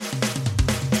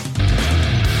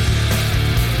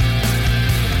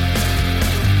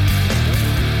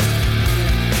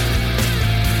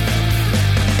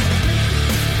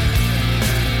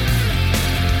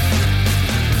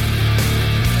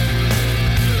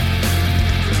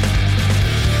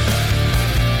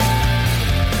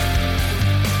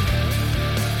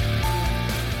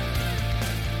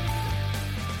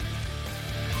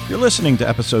listening to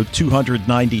episode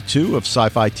 292 of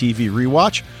Sci-Fi TV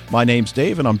Rewatch. My name's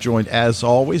Dave, and I'm joined, as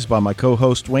always, by my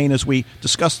co-host Wayne as we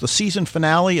discuss the season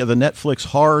finale of the Netflix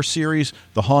horror series,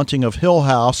 The Haunting of Hill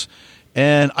House.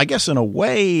 And I guess in a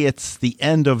way, it's the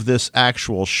end of this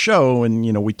actual show. And,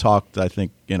 you know, we talked, I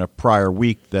think, in a prior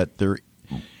week that there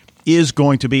is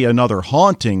going to be another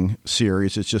Haunting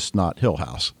series. It's just not Hill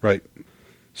House. Right.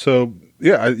 So,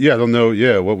 I don't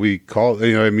know, what we call,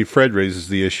 Fred raises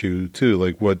the issue, too.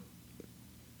 Like, what,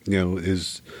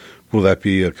 will that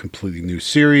be a completely new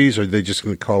series? Or are they just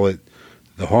going to call it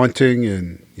The Haunting?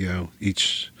 And,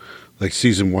 each, like,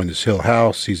 season 1 is Hill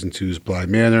House, season 2 is Bly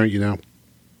Manor, Yeah,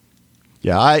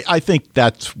 I think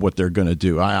that's what they're going to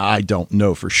do. I don't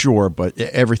know for sure, but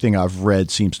everything I've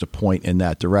read seems to point in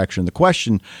that direction. The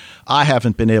question I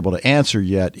haven't been able to answer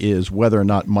yet is whether or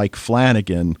not Mike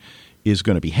Flanagan is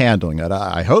going to be handling it.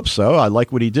 I hope so. I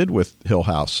like what he did with Hill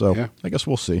House, so I guess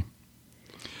we'll see.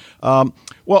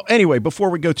 Well, anyway, before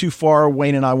we go too far,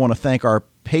 Wayne and I want to thank our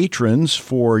patrons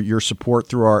for your support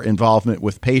through our involvement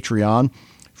with Patreon.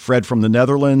 Fred from the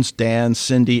Netherlands, Dan,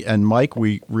 Cindy, and Mike,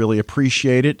 we really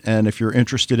appreciate it. And if you're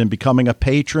interested in becoming a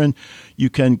patron, you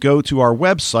can go to our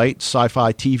website,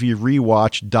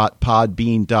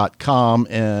 sci-fi-tv-rewatch.podbean.com,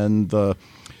 and the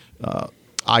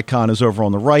icon is over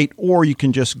on the right, or you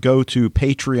can just go to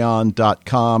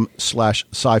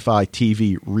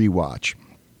patreon.com/sci-fi-tv-rewatch.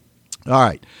 All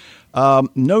right.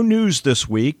 No news this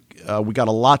week. We got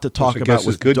a lot to talk about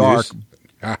with Dark. News.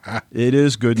 It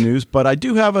is good news, but I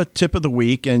do have a tip of the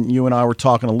week, and you and I were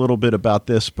talking a little bit about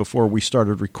this before we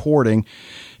started recording,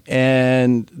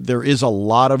 and there is a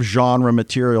lot of genre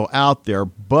material out there,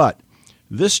 but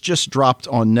this just dropped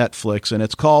on Netflix, and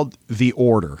it's called The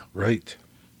Order. Right.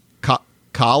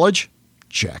 College?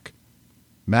 Check.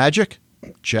 Magic?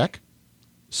 Check.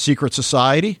 Secret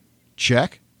Society?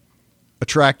 Check.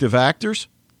 Attractive actors?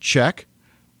 Check.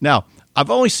 Now, I've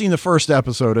only seen the first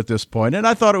episode at this point, and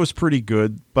I thought it was pretty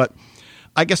good, but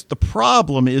I guess the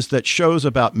problem is that shows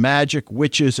about magic,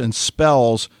 witches, and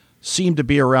spells seem to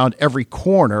be around every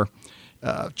corner.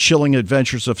 Chilling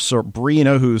Adventures of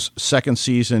Sabrina, whose second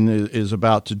season is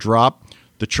about to drop.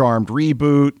 The Charmed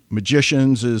reboot.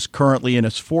 Magicians is currently in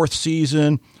its fourth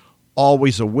season.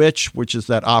 Always a Witch, which is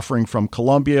that offering from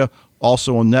Columbia,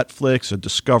 also on Netflix, A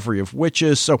Discovery of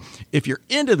Witches. So if you're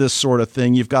into this sort of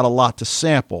thing, you've got a lot to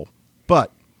sample.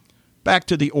 But back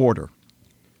to The Order.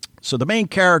 So the main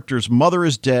character's mother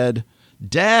is dead.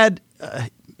 Dad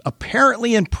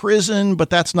apparently in prison,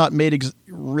 but that's not made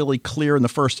really clear in the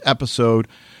first episode.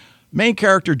 Main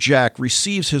character Jack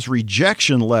receives his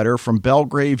rejection letter from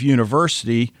Belgrave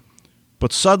University,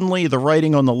 but suddenly the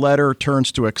writing on the letter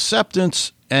turns to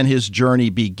acceptance and his journey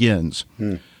begins.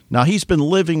 Now, he's been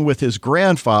living with his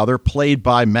grandfather, played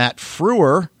by Matt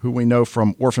Frewer, who we know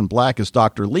from Orphan Black as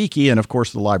Dr. Leakey, and, of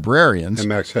course, The Librarians. And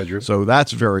Max Headroom. So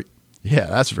that's very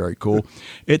cool.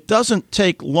 It doesn't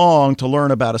take long to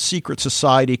learn about a secret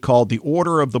society called the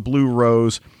Order of the Blue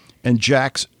Rose and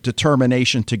Jack's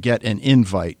determination to get an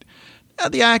invite. Now,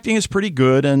 the acting is pretty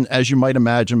good, and as you might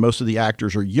imagine, most of the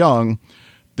actors are young.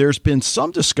 There's been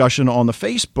some discussion on the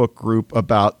Facebook group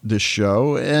about this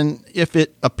show, and if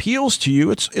it appeals to you,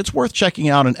 it's worth checking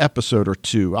out an episode or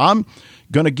two. I'm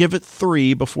going to give it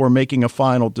 3 before making a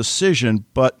final decision,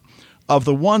 but of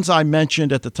the ones I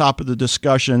mentioned at the top of the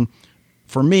discussion,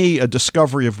 for me, A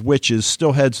Discovery of Witches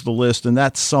still heads the list, and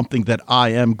that's something that I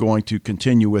am going to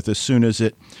continue with as soon as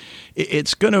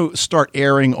it's going to start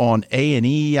airing on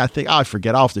A&E. I think, I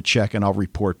forget, I'll have to check and I'll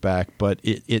report back, but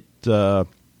it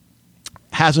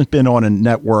hasn't been on a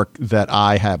network that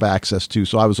I have access to,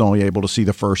 so I was only able to see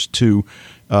the first 2,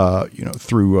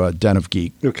 through Den of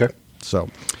Geek. Okay. So,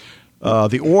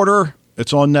 The Order,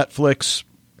 it's on Netflix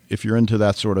if you're into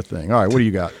that sort of thing. All right, what do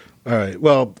you got? All right.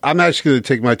 Well, I'm actually going to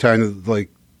take my time to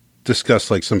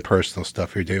discuss some personal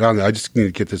stuff here, Dave. I don't know. I just need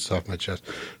to get this off my chest.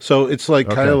 So it's kind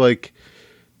of like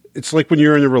it's like when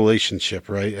you're in a relationship,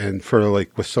 right? And for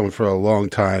with someone for a long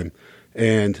time,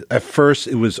 and at first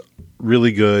it was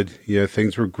really good.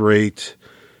 Things were great,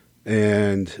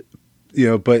 and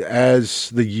but as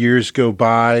the years go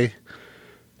by,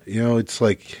 it's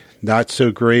not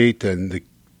so great, and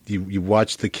you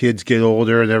watch the kids get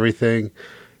older and everything.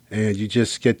 And you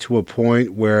just get to a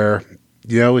point where,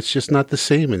 it's just not the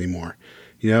same anymore,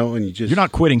 and you're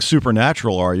not quitting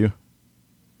Supernatural, are you?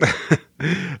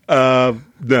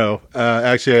 No,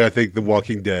 actually, I think The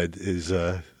Walking Dead is,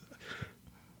 I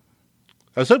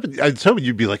was hoping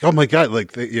you'd be like, oh my God,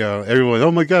 everyone,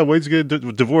 oh my God, Wayne's going to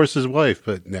divorce his wife.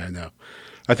 But no,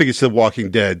 I think it's The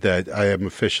Walking Dead that I am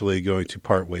officially going to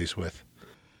part ways with.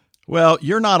 Well,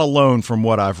 you're not alone from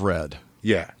what I've read.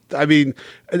 Yeah. I mean,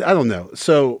 I don't know.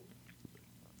 So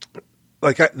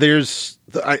like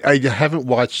I haven't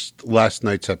watched last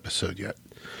night's episode yet,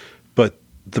 but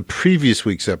the previous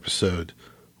week's episode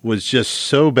was just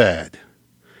so bad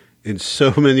in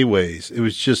so many ways. It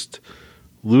was just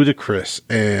ludicrous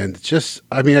and just,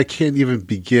 I mean, I can't even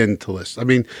begin to list. I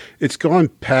mean, it's gone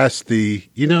past the,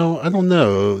 I don't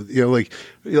know,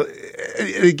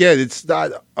 and again, it's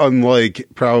not unlike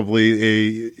probably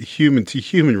a human to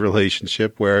human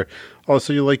relationship where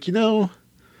also you're like, a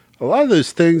lot of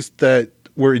those things that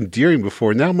were endearing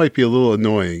before now might be a little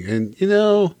annoying. And,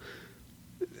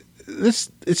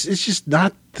 it's just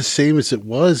not the same as it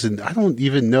was. And I don't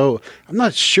even know, I'm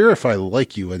not sure if I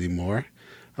like you anymore.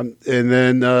 And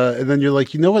then you're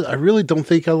like, you know what? I really don't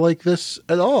think I like this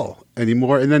at all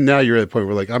anymore. And then now you're at a point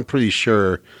where like, I'm pretty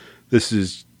sure this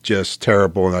is just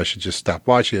terrible and I should just stop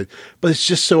watching it. But it's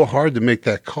just so hard to make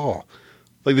that call.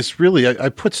 Like this really, I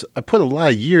put a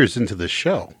lot of years into the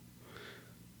show.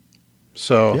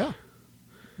 So yeah.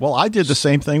 Well, I did the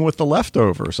same thing with The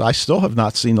Leftovers. I still have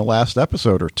not seen the last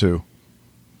episode or two.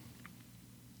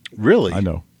 Really? I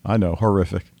know.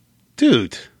 Horrific.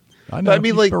 Dude. I know. I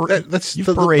mean, like that's you've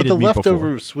the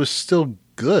Leftovers before. was still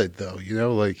good, though.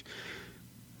 Like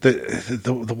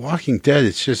the Walking Dead.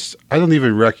 It's just I don't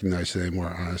even recognize it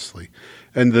anymore, honestly.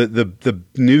 And the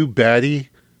new baddie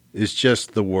is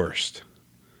just the worst.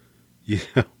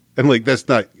 And like that's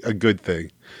not a good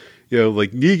thing.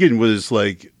 Like Negan was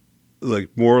like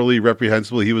morally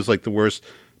reprehensible. He was like the worst,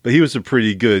 but he was a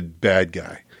pretty good bad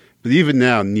guy. But even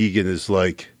now, Negan is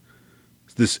like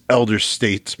this elder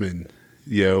statesman.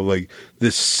 Like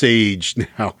this sage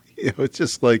now. It's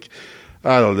just like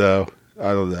I don't know.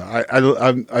 I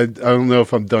don't know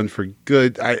if I'm done for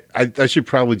good. I should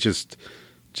probably just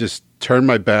turn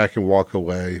my back and walk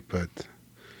away. But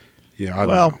I don't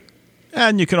know.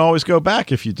 And you can always go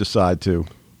back if you decide to.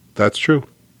 That's true.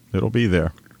 It'll be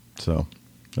there. So,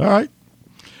 all right.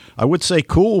 I would say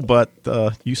cool, but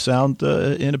you sound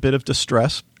in a bit of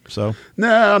distress. So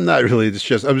no, I'm not really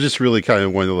distressed. I'm just really kind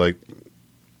of wondering, like,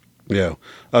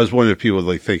 I was wondering if people would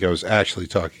like think I was actually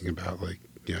talking about like,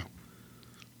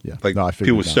 yeah, like no,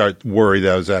 people would start worried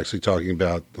that I was actually talking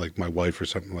about like my wife or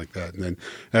something like that, and then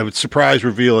I would surprise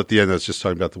reveal at the end I was just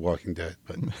talking about The Walking Dead.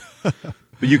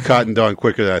 But you cottoned on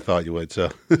quicker than I thought you would. So.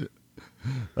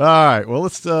 All right, well,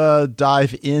 let's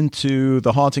dive into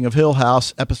The Haunting of Hill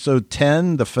House, Episode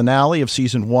 10, the finale of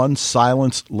Season 1,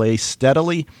 Silence Lay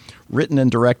Steadily, written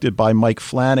and directed by Mike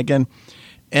Flanagan.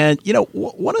 And,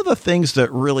 one of the things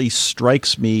that really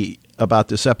strikes me about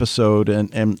this episode,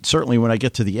 and certainly when I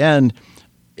get to the end,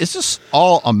 is this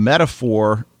all a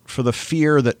metaphor for the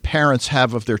fear that parents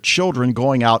have of their children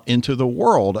going out into the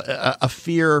world, a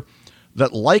fear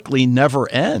that likely never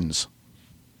ends?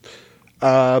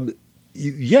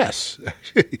 Yes,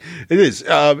 it is.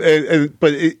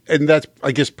 But that's,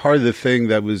 I guess, part of the thing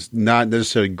that was not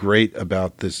necessarily great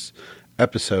about this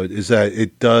episode is that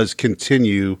it does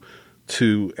continue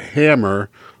to hammer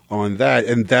on that,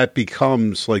 and that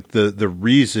becomes like the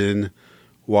reason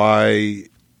why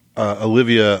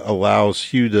Olivia allows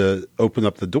Hugh to open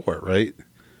up the door, right?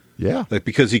 Yeah, like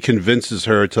because he convinces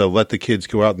her to let the kids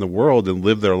go out in the world and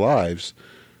live their lives.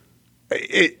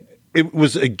 It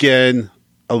was again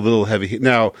a little heavy.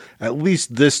 Now, at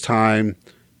least this time,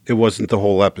 it wasn't the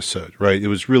whole episode, right? It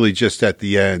was really just at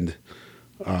the end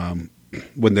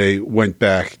when they went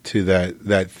back to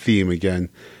that theme again.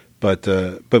 But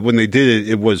when they did it,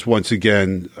 it was once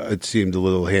again, it seemed a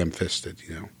little ham-fisted,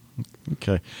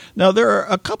 Okay. Now, there are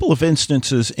a couple of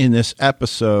instances in this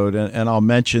episode, and I'll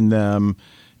mention them,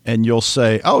 and you'll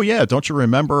say, oh, yeah, don't you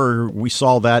remember we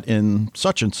saw that in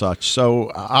such and such?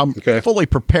 So I'm fully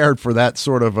prepared for that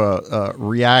sort of a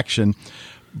reaction.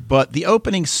 But the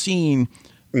opening scene,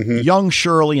 young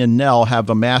Shirley and Nell have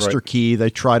the master key. They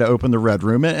try to open the Red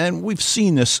Room, and we've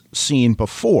seen this scene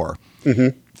before.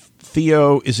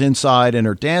 Theo is inside in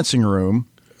her dancing room.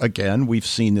 Again, we've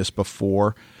seen this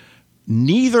before.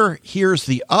 Neither hears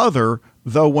the other,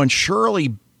 though when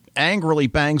Shirley angrily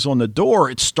bangs on the door,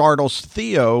 it startles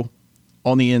Theo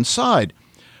on the inside.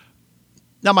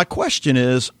 Now, my question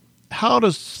is, how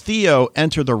does Theo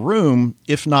enter the room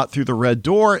if not through the red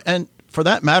door? And for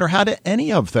that matter, how do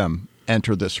any of them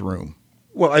enter this room?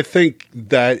 Well, I think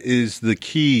that is the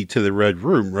key to the Red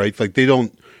Room, right? Like they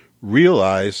don't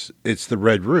realize it's the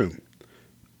Red Room.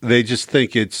 They just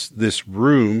think it's this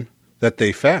room that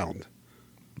they found.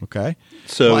 Okay.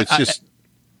 So it's just...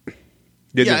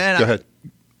 Go ahead.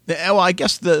 Well, I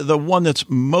guess the one that's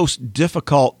most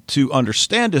difficult to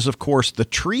understand is, of course, the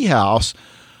treehouse.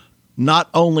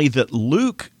 Not only that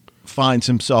Luke finds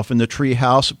himself in the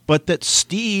treehouse, but that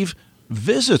Steve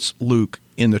visits Luke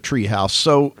in the treehouse.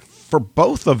 So for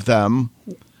both of them,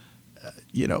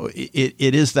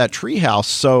 it is that treehouse.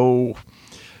 So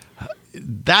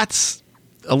that's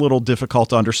a little difficult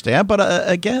to understand. But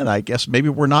again, I guess maybe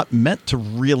we're not meant to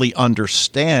really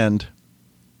understand,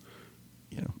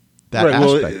 that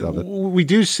aspect of it. We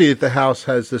do see that the house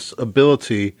has this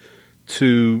ability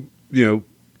to,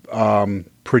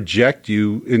 project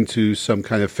you into some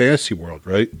kind of fantasy world,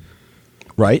 right?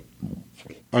 Right.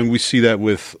 And we see that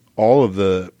with all of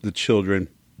the children.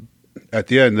 At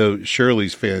the end, though,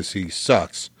 Shirley's fantasy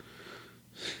sucks.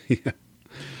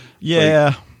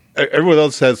 Yeah. Everyone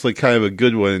else has kind of a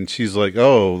good one, and she's like,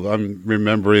 "Oh, I'm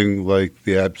remembering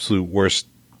the absolute worst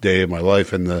day of my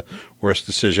life and the worst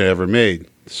decision I ever made."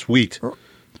 Sweet.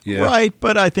 Yeah. Right,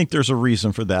 but I think there's a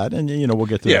reason for that, and we'll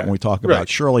get to that when we talk about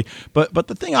Shirley. But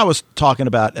the thing I was talking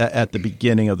about at the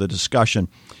beginning of the discussion,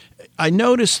 I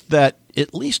noticed that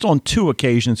at least on 2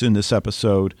 occasions in this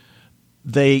episode,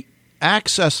 they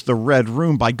access the Red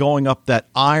Room by going up that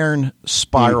iron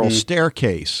spiral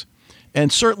staircase.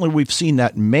 And certainly we've seen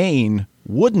that main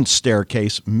wooden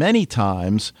staircase many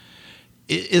times.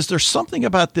 Is there something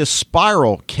about this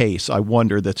spiral case, I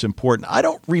wonder, that's important? I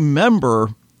don't remember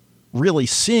really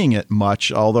seeing it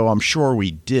much, although I'm sure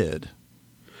we did.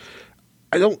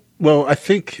 I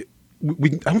think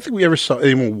I don't think we ever saw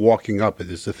anyone walking up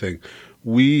it is the thing.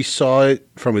 We saw it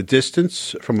from a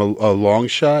distance, from a long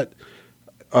shot,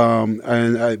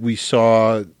 and we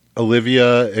saw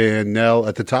Olivia and Nell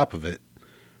at the top of it.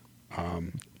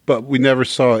 But we never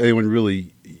saw anyone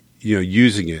really,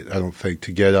 using it, I don't think,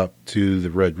 to get up to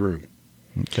the Red Room.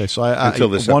 Okay, so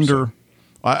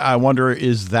I wonder,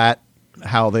 is that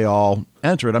how they all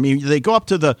enter it? I mean, they go up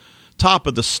to the top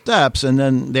of the steps, and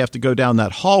then they have to go down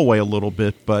that hallway a little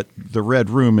bit, but the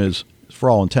Red Room is, for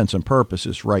all intents and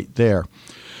purposes, right there.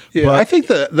 Yeah, but I think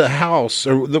the house,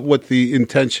 or what the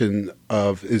intention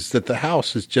of, is that the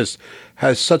house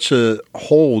has such a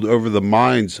hold over the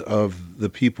minds of the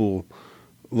people,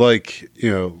 the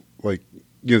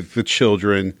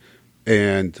children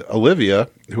and Olivia,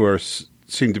 who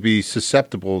seem to be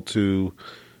susceptible to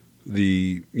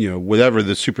the whatever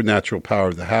the supernatural power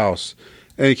of the house,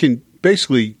 and it can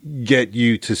basically get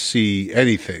you to see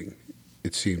anything.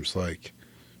 It seems like.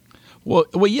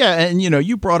 Well, yeah, and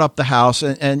you brought up the house,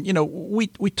 and we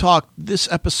talked. This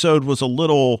episode was a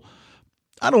little,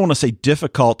 I don't want to say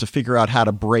difficult to figure out how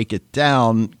to break it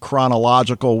down.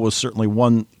 Chronological was certainly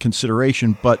one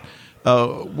consideration, but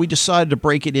we decided to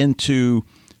break it into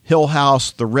Hill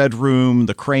House, the Red Room,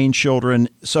 the Crane children.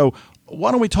 So why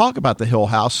don't we talk about the Hill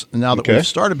House now that we've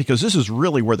started? Because this is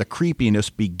really where the creepiness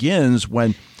begins,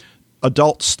 when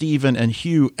adult Stephen and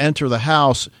Hugh enter the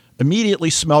house,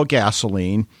 immediately smell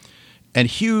gasoline. And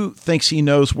Hugh thinks he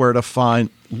knows where to find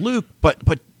Luke,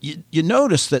 but you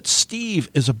notice that Steve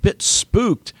is a bit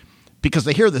spooked because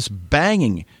they hear this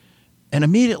banging, and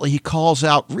immediately he calls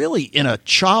out, really in a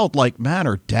childlike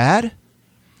manner, "Dad?"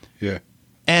 Yeah.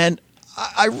 And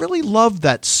I really love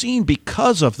that scene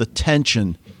because of the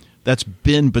tension that's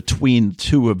been between the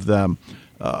two of them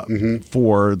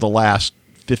for the last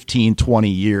 15, 20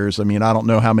 years. I mean, I don't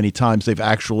know how many times they've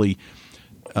actually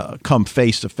come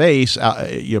face to face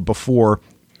before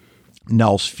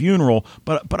Nell's funeral,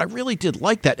 but I really did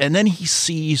like that. And then he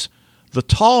sees the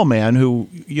tall man, who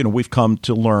we've come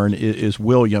to learn is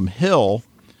William Hill,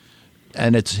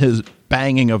 and it's his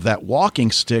banging of that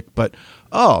walking stick. But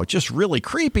just really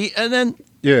creepy. And then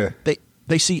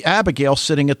they see Abigail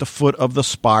sitting at the foot of the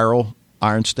spiral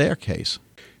iron staircase.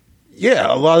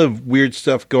 Yeah, a lot of weird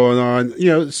stuff going on.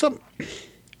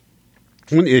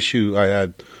 One issue I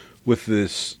had with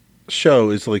this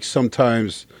show is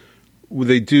sometimes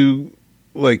they do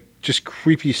just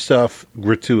creepy stuff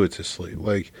gratuitously,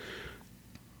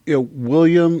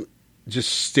 William just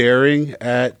staring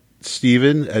at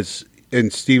Stephen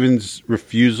and Stephen's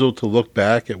refusal to look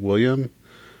back at William.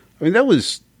 I mean, that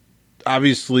was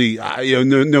obviously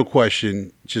no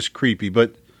question just creepy,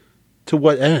 but to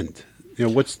what end?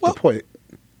 What's the point?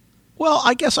 Well,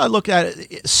 I guess I look at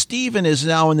it, Stephen is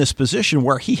now in this position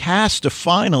where he has to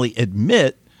finally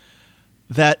admit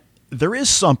that there is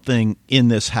something in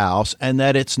this house, and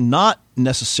that it's not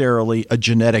necessarily a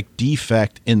genetic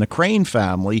defect in the Crane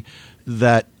family,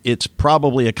 that it's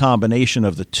probably a combination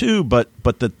of the two, but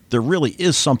that there really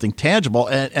is something tangible.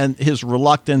 And his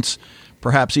reluctance,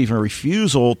 perhaps even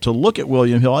refusal to look at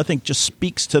William Hill, I think just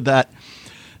speaks to that,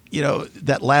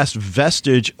 that last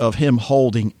vestige of him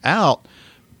holding out.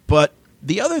 But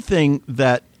the other thing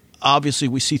that obviously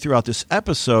we see throughout this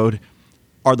episode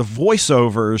are the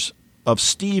voiceovers of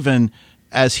Stephen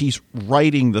as he's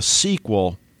writing the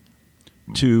sequel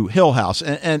to Hill House.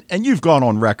 And you've gone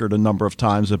on record a number of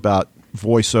times about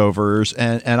voiceovers,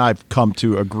 and I've come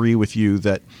to agree with you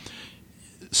that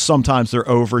sometimes they're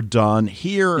overdone.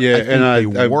 Here, yeah, I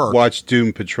think I work. watched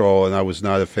Doom Patrol, and I was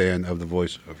not a fan of the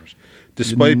voiceovers.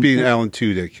 Despite being Alan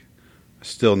Tudyk,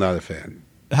 still not a fan.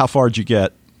 How far did you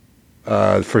get?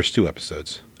 The first 2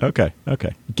 episodes. Okay.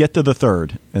 Get to the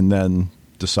third, and then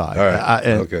decide. All right.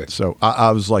 Okay. So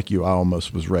I was like you. I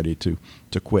almost was ready to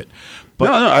quit. But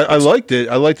No, I liked it.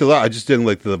 I liked it a lot. I just didn't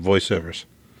like the voiceovers.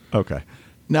 Okay.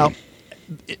 Now,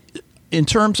 in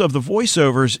terms of the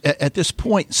voiceovers, at this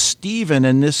point, Stephen,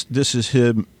 and this is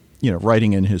him,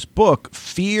 writing in his book,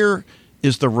 fear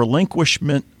is the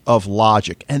relinquishment of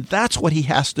logic. And that's what he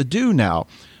has to do now.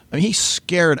 I mean, he's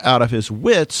scared out of his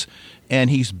wits, and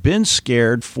he's been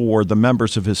scared for the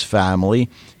members of his family.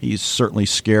 He's certainly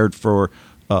scared for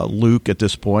Luke at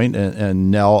this point,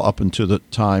 and Nell up until the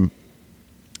time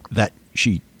that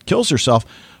she kills herself.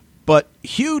 But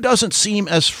Hugh doesn't seem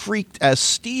as freaked as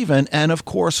Stephen, and of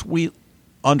course we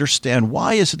understand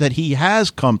why is it that he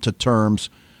has come to terms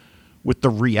with the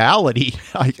reality.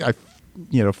 I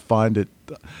find it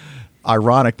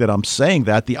ironic that I'm saying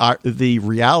that, the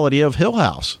reality of Hill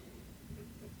House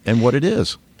and what it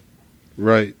is.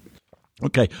 Right.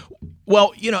 Okay.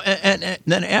 Well, and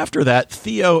then after that,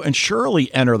 Theo and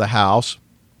Shirley enter the house,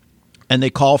 and they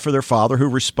call for their father, who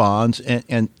responds,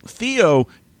 and Theo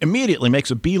immediately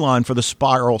makes a beeline for the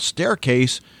spiral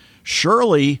staircase.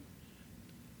 Shirley,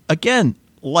 again,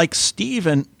 like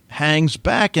Stephen, hangs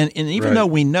back. And even though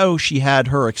we know she had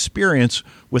her experience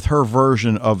with her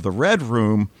version of the Red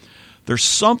Room, there's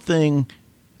something,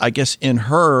 I guess, in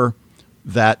her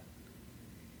that,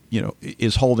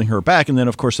 is holding her back. And then,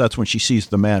 of course, that's when she sees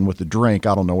the man with the drink.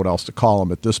 I don't know what else to call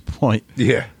him at this point.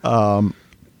 Yeah.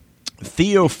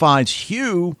 Theo finds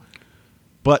Hugh,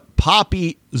 but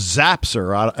Poppy zaps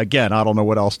her. Again, I don't know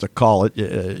what else to call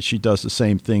it. She does the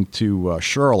same thing to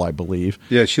Cheryl, I believe.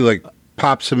 Yeah, she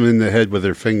pops him in the head with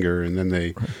her finger, and then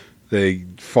they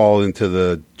fall into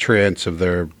the trance of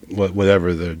their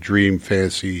whatever, the dream,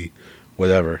 fantasy,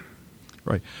 whatever.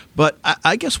 Right. But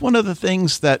I guess one of the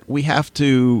things that we have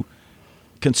to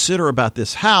consider about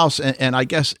this house, and I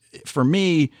guess for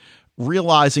me,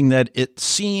 realizing that it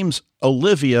seems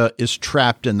Olivia is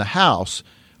trapped in the house.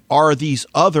 Are these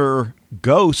other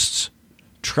ghosts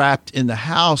trapped in the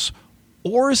house,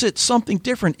 or is it something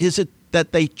different? Is it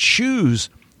that they choose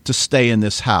to stay in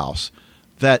this house,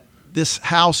 that this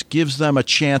house gives them a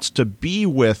chance to be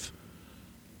with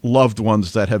loved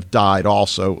ones that have died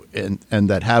also, and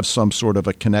that have some sort of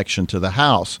a connection to the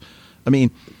house? I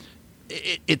mean,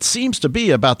 it seems to be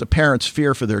about the parents'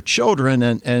 fear for their children,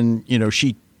 and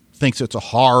she thinks it's a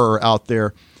horror out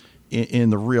there in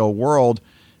the real world.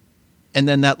 And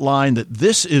then that line that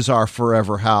this is our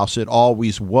forever house, it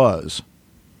always was.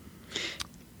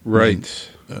 Right.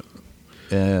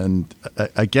 And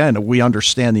again, we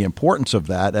understand the importance of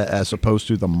that as opposed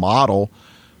to the model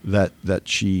that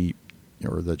she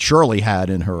or that Shirley had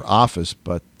in her office.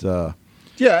 But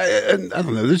yeah, and I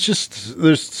don't know.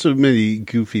 There's so many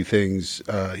goofy things,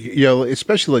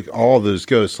 especially like all those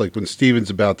ghosts. Like when Steven's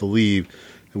about to leave,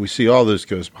 and we see all those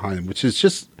ghosts behind him, which is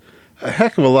just a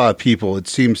heck of a lot of people, it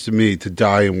seems to me, to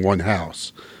die in one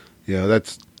house.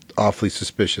 That's awfully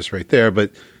suspicious right there,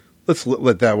 but let's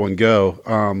let that one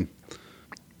go.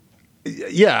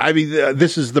 Yeah, I mean,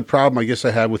 this is the problem I guess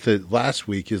I had with it last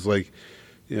week is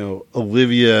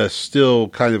Olivia still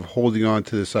kind of holding on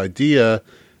to this idea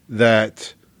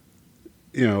that,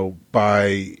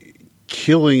 by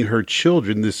killing her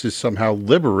children, this is somehow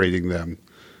liberating them.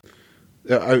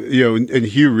 And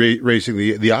Hugh raising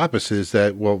the opposite is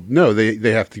that, well, no,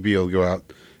 they have to be able to go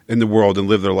out in the world and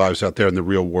live their lives out there in the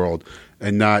real world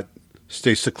and not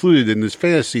stay secluded in this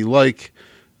fantasy like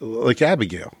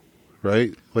Abigail,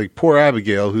 right? Like poor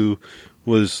Abigail, who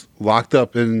was locked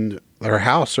up in her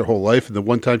house her whole life, and the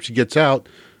one time she gets out,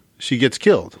 she gets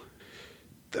killed.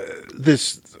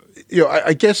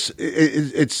 I guess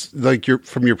it's like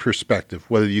from your perspective,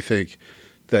 whether you think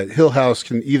that Hill House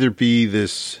can either be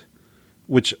this,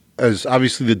 which as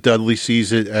obviously the Dudley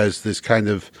sees it as this kind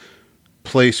of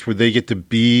place where they get to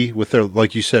be with their,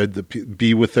 like you said,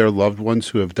 be with their loved ones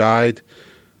who have died,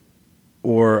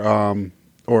 or on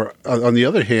the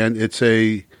other hand, it's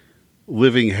a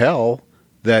living hell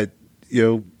that,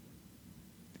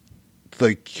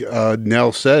 like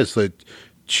Nell says, that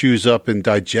chews up and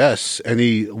digests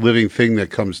any living thing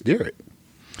that comes near it.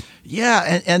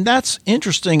 Yeah, and that's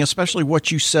interesting, especially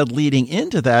what you said leading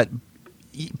into that,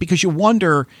 because you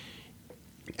wonder,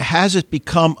 has it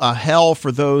become a hell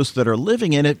for those that are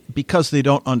living in it because they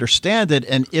don't understand it?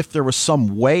 And if there was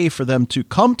some way for them to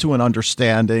come to an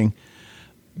understanding,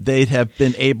 they'd have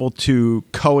been able to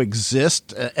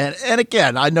coexist. And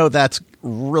again, I know that's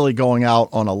really going out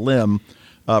on a limb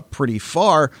pretty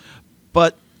far.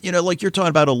 But, like you're talking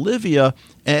about Olivia,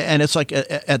 and it's like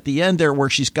at the end there where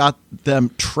she's got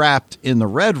them trapped in the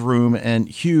red room and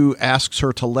Hugh asks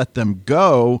her to let them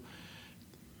go.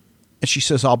 And she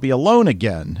says, I'll be alone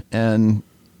again. And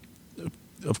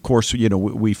of course,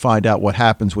 we find out what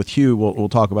happens with Hugh. We'll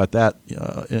talk about that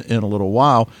in a little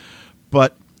while.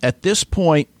 But at this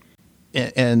point,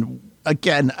 and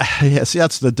again, yes,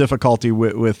 that's the difficulty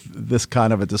with this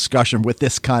kind of a discussion, with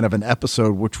this kind of an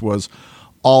episode, which was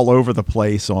all over the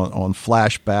place on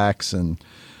flashbacks and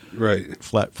right,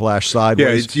 flash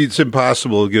sideways. Yeah, it's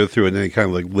impossible to go through in any kind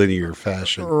of like linear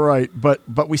fashion. Right, but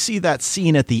we see that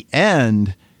scene at the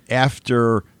end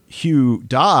after Hugh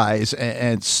dies,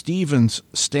 and Stephen's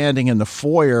standing in the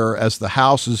foyer as the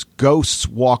house's ghosts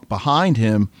walk behind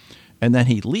him, and then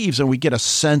he leaves, and we get a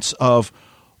sense of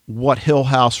what Hill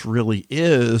House really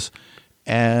is,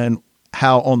 and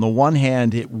how on the one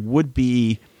hand it would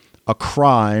be a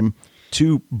crime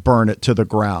to burn it to the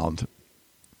ground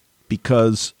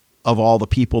because of all the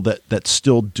people that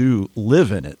still do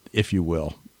live in it, if you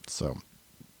will. So,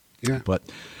 yeah. But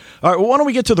all right, well, why don't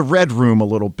we get to the red room a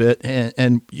little bit?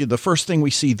 And the first thing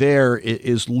we see there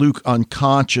is Luke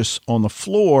unconscious on the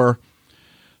floor.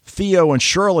 Theo and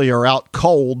Shirley are out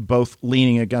cold, both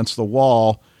leaning against the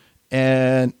wall.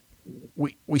 And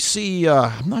we see,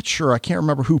 I'm not sure, I can't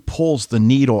remember who pulls the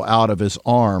needle out of his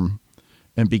arm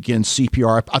and begins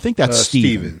CPR. I think that's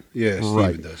Stephen. Yeah,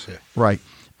 right. Stephen does, yeah. Right.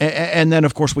 And then,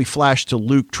 of course, we flash to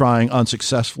Luke trying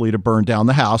unsuccessfully to burn down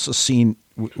the house, a scene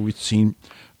we've seen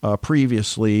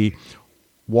previously,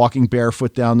 walking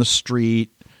barefoot down the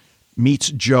street,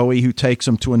 meets Joey, who takes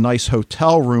him to a nice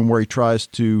hotel room where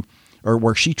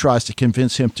where she tries to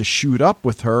convince him to shoot up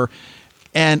with her.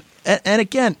 And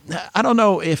again, I don't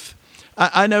know if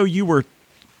I know you were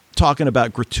talking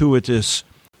about gratuitous,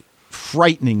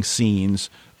 frightening scenes.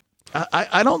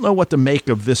 I don't know what to make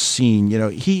of this scene.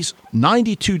 He's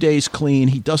 92 days clean.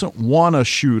 He doesn't want to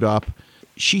shoot up.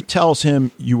 She tells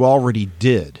him, you already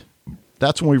did.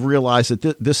 That's when we realize that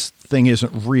this thing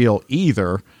isn't real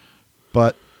either.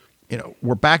 But,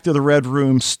 we're back to the red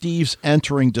room. Steve's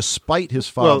entering despite his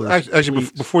father's. Well, actually,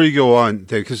 before you go on,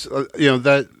 Dave, because,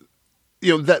 that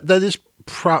is,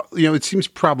 it seems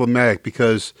problematic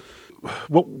because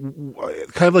what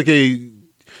kind of like a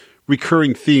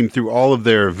recurring theme through all of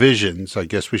their visions, I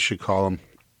guess we should call them,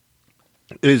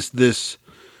 is this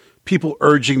people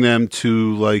urging them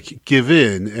to like give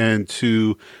in and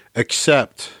to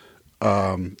accept,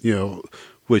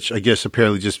 which I guess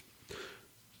apparently just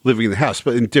living in the house,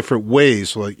 but in different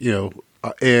ways, like,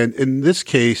 and in this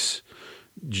case,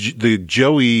 the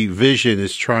Joey vision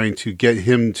is trying to get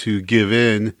him to give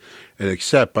in and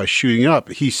accept by shooting up.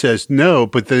 He says no,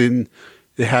 but then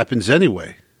it happens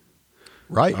anyway.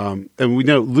 Right. And we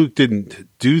know Luke didn't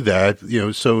do that,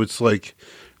 so it's like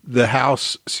the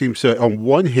house seems to, on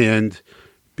one hand,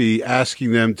 be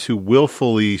asking them to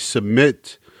willfully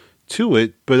submit to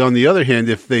it, but on the other hand,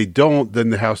 if they don't, then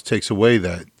the house takes away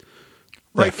that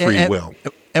free will.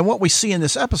 And what we see in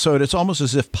this episode, it's almost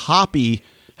as if Poppy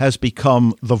has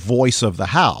become the voice of the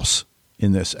house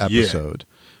in this episode,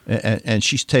 and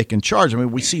she's taken charge. I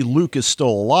mean, we see Luke is still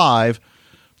alive,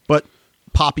 but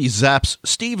Poppy zaps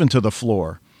Stephen to the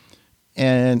floor,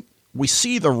 and we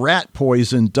see the rat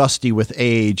poison dusty with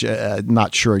age.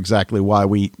 Not sure exactly why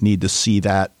we need to see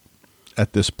that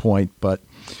at this point, but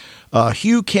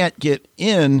Hugh can't get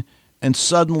in, and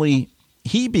suddenly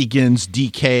he begins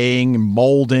decaying,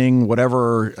 molding,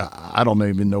 whatever. I don't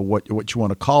even know what you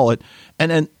want to call it. And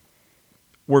then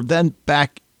we're then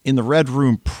back in the red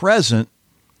room present.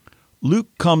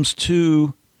 Luke comes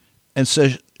to and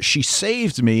says, she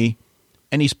saved me.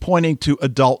 And he's pointing to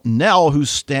adult Nell, who's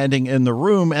standing in the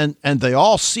room, and they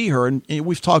all see her. And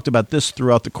we've talked about this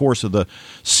throughout the course of the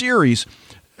series,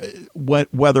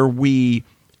 whether we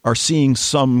are seeing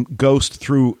some ghost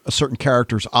through a certain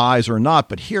character's eyes or not.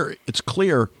 But here it's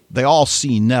clear they all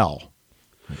see Nell.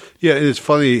 Yeah, it's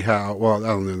funny how, well, I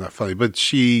don't know, not funny, but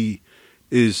she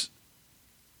is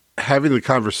having the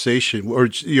conversation, or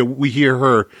we hear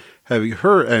her having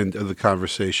her end of the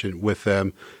conversation with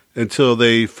them, until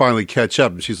they finally catch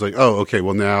up, and she's like, "Oh, okay,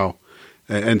 well now,"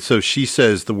 and so she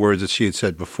says the words that she had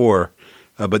said before,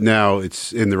 but now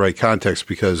it's in the right context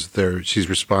because she's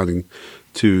responding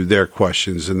to their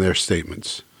questions and their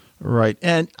statements. Right,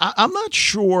 and I'm not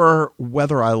sure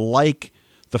whether I like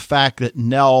the fact that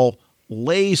Nell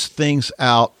lays things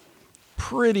out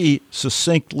pretty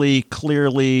succinctly,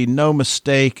 clearly, no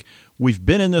mistake. We've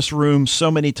been in this room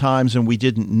so many times and we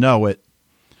didn't know it.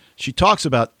 She talks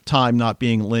about time not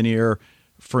being linear.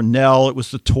 For Nell, it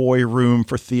was the toy room.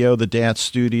 For Theo, the dance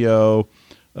studio.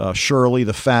 Shirley,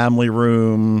 the family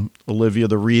room, Olivia,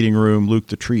 the reading room, Luke,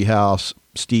 the treehouse,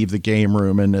 Steve, the game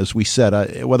room. And as we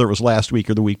said, whether it was last week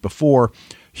or the week before,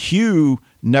 Hugh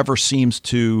never seems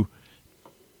to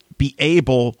be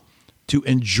able to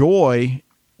enjoy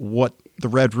what the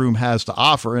Red Room has to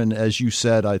offer. And as you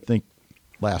said, I think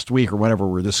last week or whenever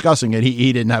we were discussing it,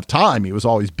 he didn't have time. He was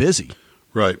always busy.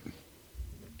 Right.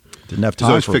 Didn't have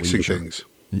time for fixing leisure. things.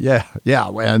 Yeah.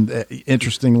 And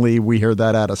interestingly, we hear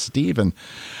that out of Stephen.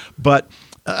 But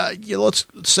let's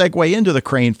segue into the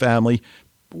Crane family.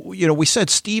 We said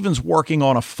Stephen's working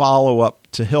on a follow-up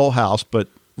to Hill House, but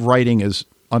writing is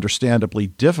understandably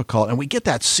difficult. And we get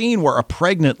that scene where a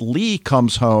pregnant Lee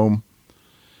comes home,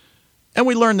 and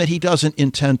we learn that he doesn't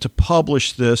intend to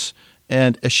publish this.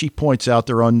 And as she points out,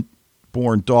 their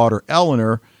unborn daughter,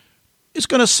 Eleanor, is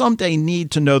going to someday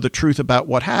need to know the truth about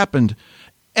what happened.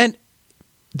 And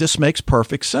this makes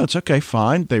perfect sense. Okay,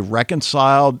 fine. They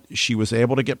reconciled. She was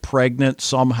able to get pregnant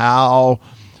somehow.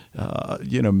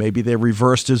 Maybe they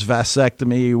reversed his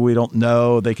vasectomy. We don't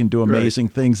know. They can do amazing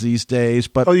things these days.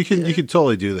 But you can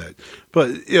totally do that.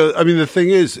 But the thing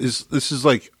is this is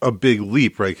like a big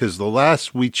leap, right? Because the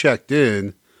last we checked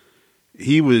in,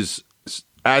 he was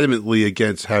adamantly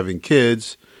against having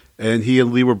kids, and he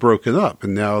and Lee were broken up,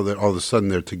 and now that all of a sudden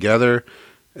they're together,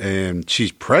 and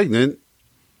she's pregnant,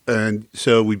 and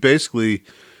so we basically,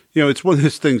 it's one of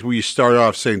those things where you start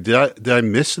off saying, "Did I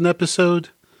miss an episode?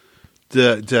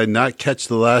 Did I not catch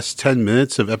the last 10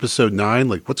 minutes of episode 9?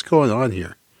 Like, what's going on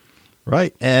here?"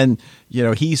 Right, and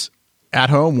he's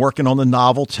at home working on the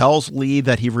novel. Tells Lee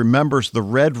that he remembers the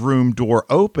Red Room door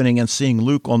opening and seeing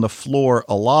Luke on the floor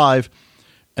alive,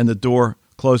 and the door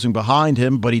closing behind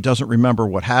him, but he doesn't remember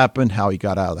what happened, how he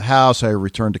got out of the house, how he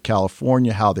returned to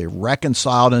California, how they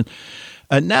reconciled.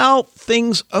 And now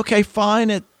things, okay, fine,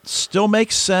 it still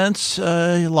makes sense.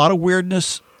 A lot of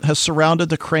weirdness has surrounded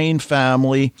the Crane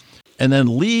family. And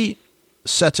then Lee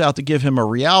sets out to give him a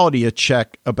reality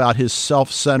check about his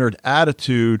self-centered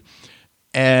attitude.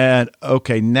 And,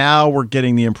 okay, now we're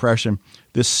getting the impression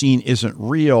this scene isn't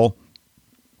real,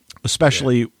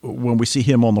 especially when we see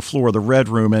him on the floor of the Red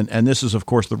Room. And this is, of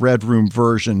course, the Red Room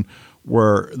version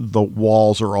where the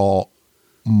walls are all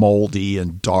moldy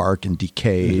and dark and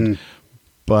decayed. Mm-hmm.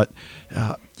 But,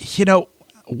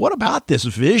 what about this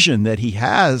vision that he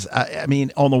has? I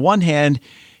mean, on the one hand,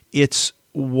 it's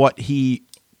what he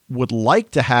would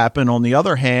like to happen. On the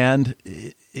other hand,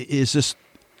 is this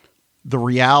the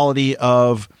reality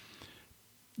of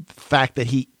the fact that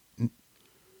he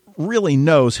really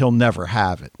knows he'll never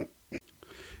have it?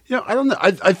 I don't know.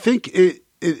 I think it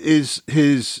is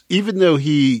his, even though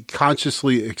he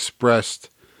consciously expressed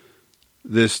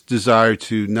this desire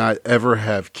to not ever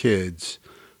have kids,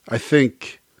 I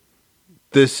think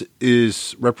this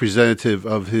is representative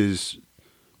of his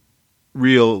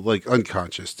real,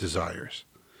 unconscious desires.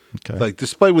 Okay.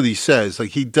 Despite what he says,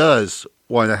 he does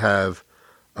want to have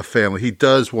a family. He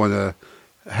does want to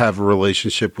have a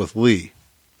relationship with Lee.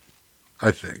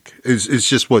 I think it's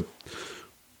just what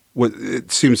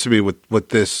it seems to me what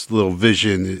this little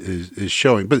vision is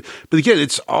showing. But again,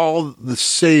 it's all the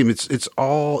same. It's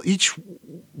all, each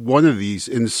one of these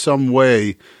in some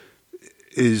way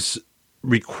is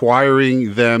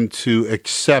requiring them to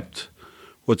accept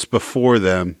what's before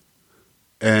them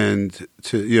and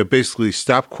to basically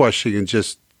stop questioning and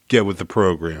just get with the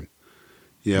program.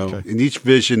 Okay. In each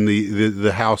vision,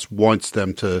 the house wants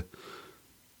them to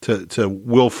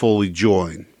willfully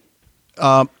join.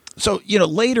 So,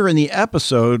 later in the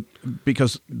episode,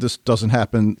 because this doesn't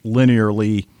happen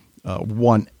linearly,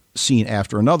 one scene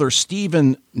after another,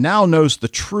 Stephen now knows the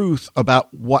truth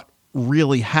about what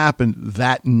really happened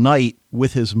that night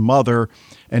with his mother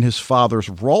and his father's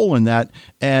role in that.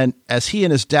 And as he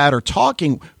and his dad are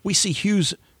talking, we see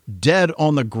Hugh's dead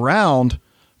on the ground,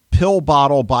 pill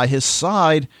bottle by his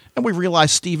side, and we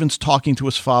realize Stephen's talking to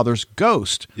his father's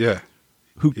ghost. Yeah.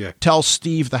 Who tells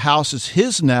Steve the house is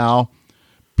his now,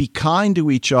 be kind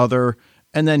to each other,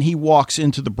 and then he walks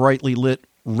into the brightly lit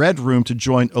Red Room to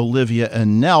join Olivia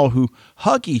and Nell, who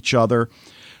hug each other.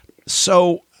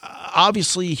 So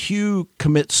obviously Hugh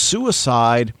commits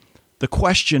suicide. The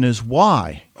question is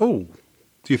why? Oh,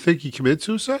 do you think he committed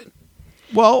suicide?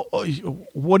 Well,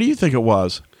 what do you think it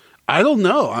was? I don't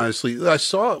know, honestly. I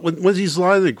saw it when he's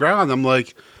lying on the ground. I'm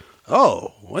like,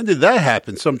 oh, when did that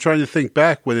happen? So I'm trying to think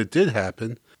back when it did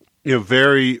happen.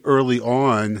 Very early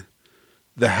on,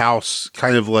 the house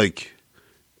kind of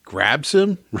grabs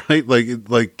him, right?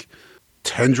 Like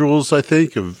tendrils, I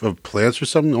think, of plants or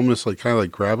something, almost kind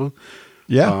of grab him.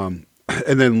 Yeah.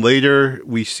 And then later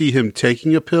we see him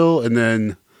taking a pill, and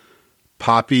then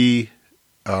Poppy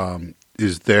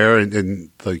is there, and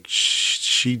like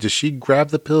does she grab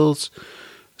the pills?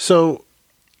 So,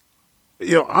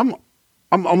 I'm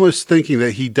almost thinking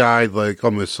that he died like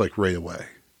almost like right away.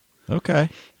 Okay.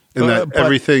 And that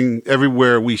everything,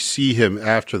 everywhere we see him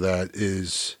after that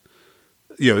is,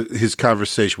 his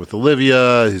conversation with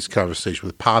Olivia, his conversation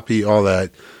with Poppy, all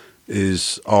that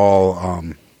is all,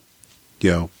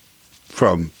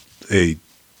 from a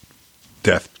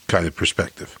death kind of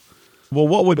perspective. Well,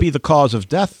 what would be the cause of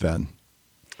death then?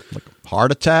 Like a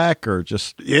heart attack or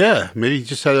just... Yeah, maybe he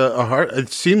just had a heart. It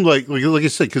seemed like I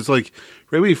said, because like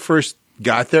right when he first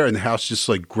got there and the house just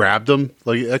like grabbed him,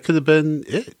 like that could have been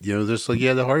it. Just like he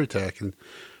had a heart attack. And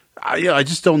I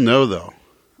just don't know though,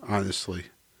 honestly.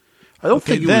 I don't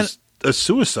think it was a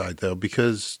suicide though,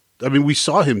 because I mean we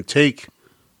saw him take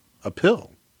a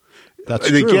pill. That's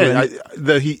and true.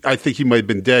 Again, I think he might have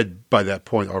been dead by that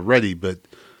point already, but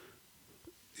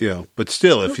but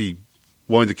still, if he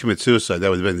wanted to commit suicide, that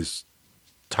would have been his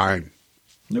time.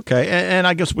 Okay, and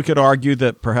I guess we could argue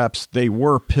that perhaps they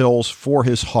were pills for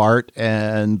his heart,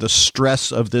 and the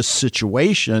stress of this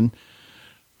situation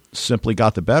simply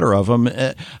got the better of him.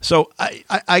 So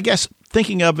I guess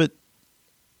thinking of it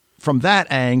from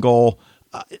that angle,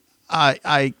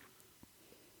 I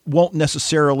won't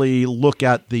necessarily look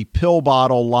at the pill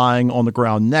bottle lying on the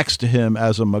ground next to him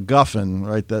as a MacGuffin,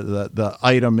 right? The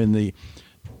item in the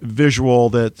visual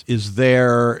that is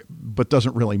there but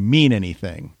doesn't really mean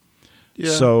anything.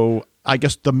 Yeah. So I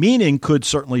guess the meaning could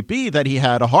certainly be that he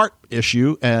had a heart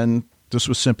issue and this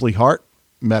was simply heart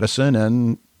medicine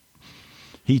and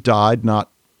he died, not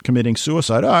committing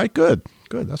suicide. All right, good.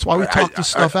 That's why we talk this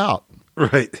stuff out.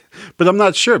 Right. But I'm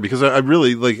not sure because I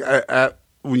really like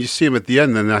when you see him at the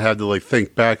end, then I had to like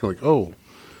think back and like, oh,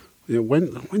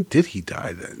 when did he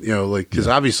die then? Because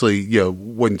obviously,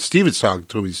 when Steven's talking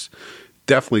to him, he's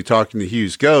definitely talking to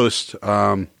Hugh's ghost.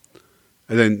 And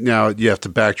then now you have to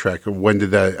backtrack. When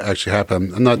did that actually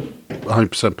happen? I'm not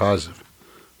 100% positive.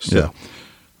 Still.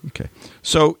 Yeah. Okay.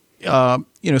 So,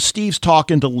 Steve's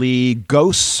talking to Lee.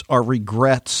 Ghosts are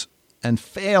regrets and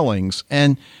failings.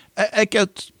 And it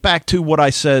gets back to what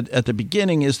I said at the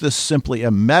beginning. Is this simply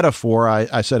a metaphor,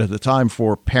 I said at the time,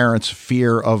 for parents'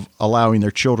 fear of allowing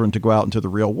their children to go out into the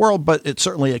real world? But it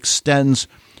certainly extends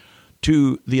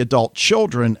to the adult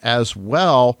children as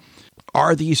well.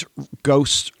 Are these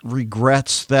ghost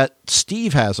regrets that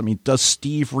Steve has? I mean, does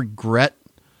Steve regret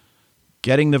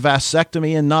getting the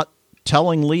vasectomy and not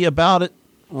telling Lee about it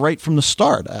right from the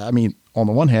start? I mean, on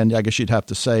the one hand, I guess you'd have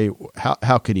to say,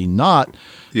 how could he not?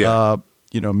 Yeah.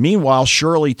 Meanwhile,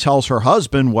 Shirley tells her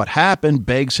husband what happened,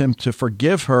 begs him to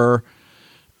forgive her.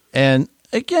 And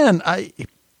again,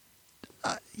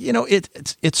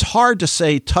 it's hard to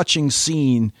say touching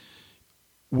scene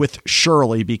with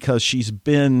Shirley because she's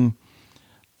been,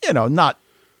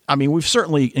 we've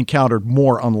certainly encountered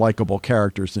more unlikable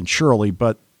characters than Shirley,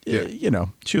 but,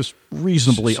 she was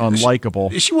reasonably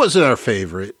unlikable. She wasn't our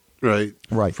favorite, right?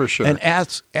 Right. For sure. And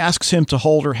asks him to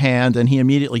hold her hand, and he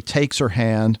immediately takes her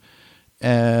hand.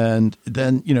 And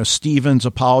then, Steven's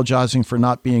apologizing for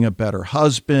not being a better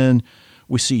husband.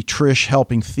 We see Trish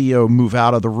helping Theo move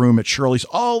out of the room at Shirley's.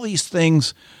 All these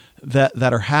things that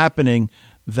are happening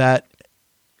that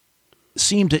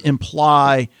seem to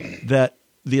imply that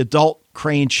the adult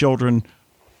Crane children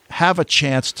have a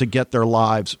chance to get their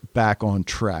lives back on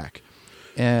track.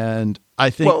 And I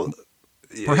think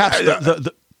perhaps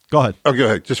go ahead. Oh, go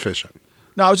ahead. Just finish up.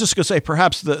 No, I was just going to say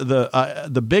perhaps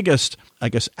the biggest, I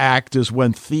guess, act is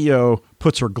when Theo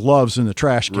puts her gloves in the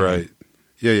trash can. Right.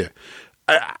 Yeah.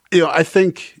 I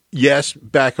think yes,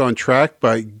 back on track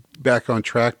by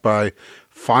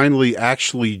finally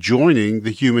actually joining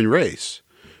the human race.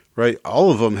 Right.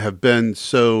 All of them have been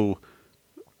so,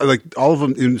 like all of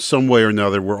them in some way or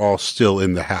another were all still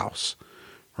in the house.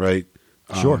 Right.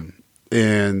 Sure.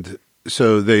 And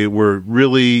so they were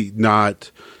really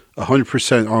not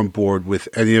 100% on board with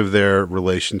any of their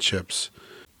relationships.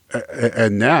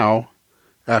 And now,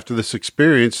 after this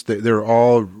experience, they're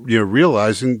all,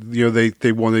 realizing,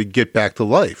 they want to get back to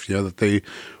life, that they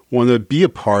want to be a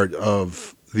part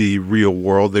of the real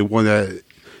world. They want to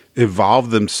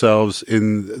evolve themselves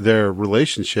in their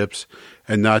relationships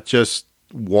and not just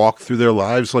walk through their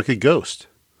lives like a ghost.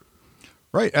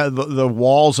 Right. The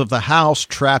walls of the house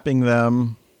trapping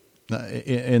them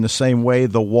in the same way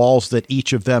the walls that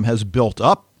each of them has built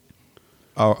up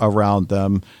around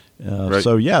them. Right.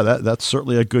 So, yeah, that's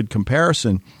certainly a good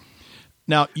comparison.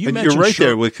 Now, you mentioned you're right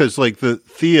there because, like, the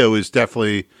Theo is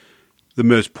definitely the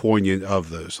most poignant of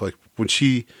those. Like, when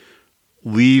she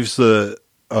leaves the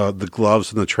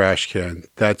gloves in the trash can,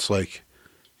 that's like,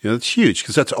 it's huge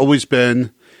because that's always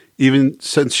been, even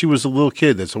since she was a little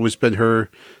kid. That's always been her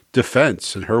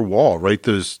defense and her wall, right?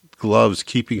 Those gloves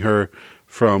keeping her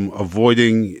from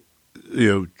avoiding,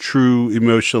 true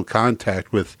emotional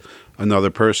contact with another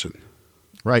person.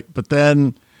 Right. But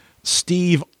then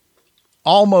Steve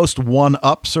almost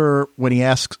one-ups her when he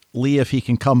asks Lee if he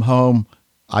can come home.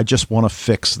 I just want to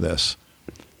fix this.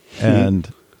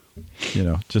 And,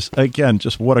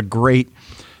 just what a great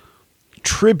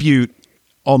tribute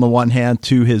on the one hand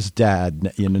to his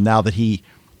dad, now that he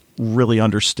really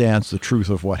understands the truth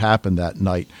of what happened that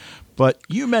night. But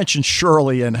you mentioned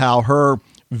Shirley and how her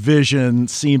vision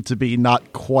seemed to be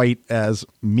not quite as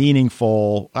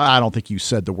meaningful. I don't think you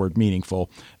said the word meaningful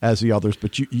as the others,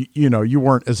 but you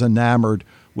weren't as enamored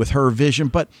with her vision.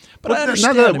 But I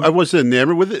understand. Not that I wasn't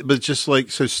enamored with it, but just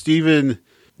so Stephen,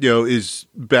 is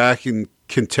back in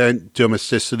content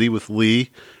domesticity with Lee.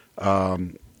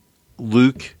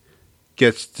 Luke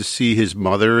gets to see his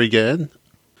mother again.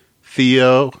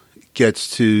 Theo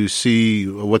gets to see,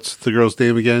 what's the girl's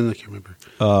name again? I can't remember.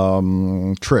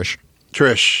 Trish,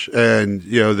 and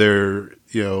they're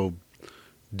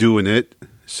doing it.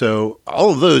 So all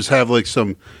of those have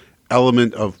some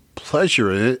element of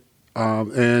pleasure in it,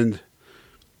 and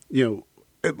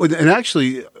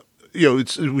actually,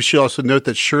 we should also note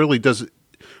that Shirley doesn't.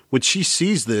 When she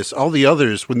sees this, all the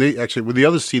others, when the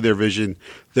others see their vision,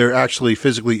 they're actually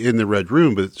physically in the red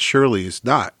room, but Shirley is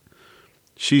not.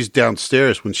 She's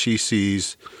downstairs when she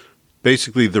sees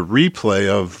basically the replay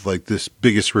of this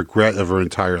biggest regret of her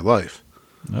entire life.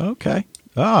 Okay.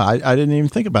 Oh, I didn't even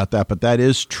think about that, but that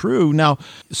is true. Now,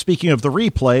 speaking of the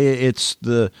replay, it's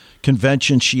the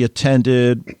convention she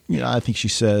attended, I think she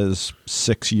says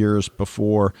 6 years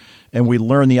before, and we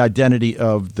learn the identity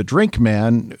of the drink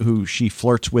man who she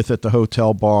flirts with at the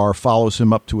hotel bar, follows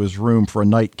him up to his room for a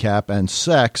nightcap and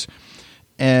sex,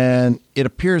 and it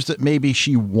appears that maybe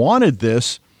she wanted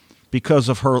this because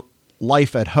of her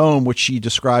life at home, which she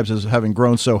describes as having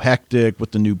grown so hectic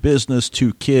with the new business,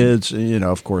 2 kids,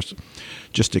 of course,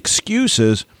 just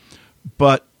excuses.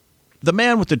 But the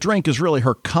man with the drink is really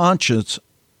her conscience,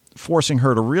 forcing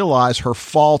her to realize her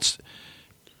faults.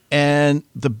 And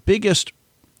the biggest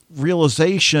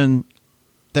realization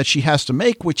that she has to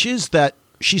make, which is that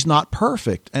she's not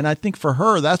perfect. And I think for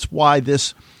her, that's why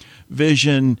this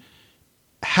vision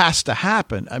has to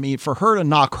happen. I mean, for her to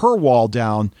knock her wall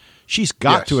down, she's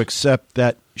got to accept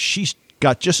that she's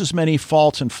got just as many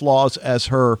faults and flaws as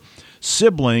her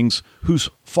siblings, whose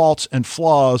faults and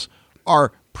flaws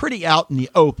are pretty out in the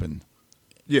open.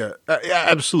 Yeah,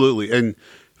 absolutely. And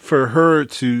for her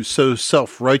to so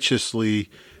self-righteously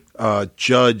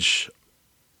judge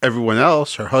everyone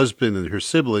else, her husband and her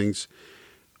siblings,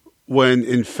 when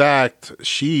in fact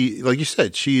she, like you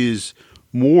said, she is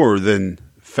more than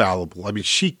fallible. I mean,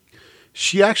 she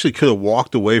actually could have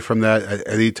walked away from that at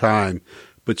any time,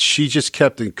 but she just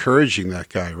kept encouraging that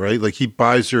guy, right? He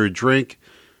buys her a drink,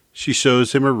 she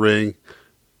shows him a ring.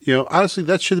 Honestly,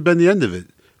 that should have been the end of it.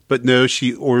 But no,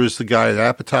 she orders the guy an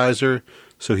appetizer,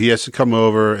 so he has to come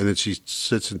over, and then she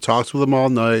sits and talks with him all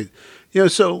night.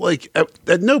 So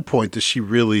at no point does she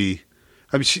really.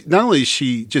 I mean, not only is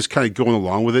she just kind of going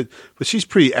along with it, but she's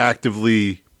pretty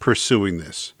actively pursuing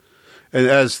this. And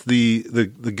as the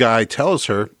guy tells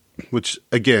her, which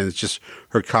again is just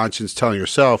her conscience telling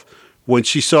herself, when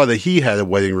she saw that he had a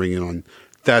wedding ring on,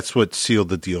 that's what sealed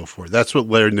the deal for her. That's what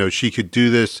let her know she could do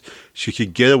this. She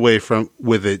could get away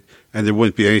with it, and there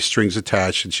wouldn't be any strings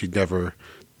attached, and she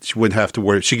wouldn't have to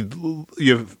worry. She could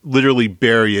literally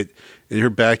bury it in her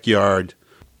backyard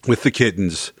with the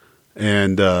kittens,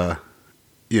 and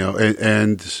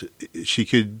and she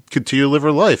could continue to live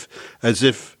her life as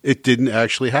if it didn't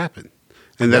actually happen.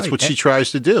 And that's what she tries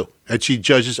to do. And she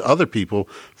judges other people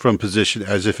from position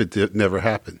as if it never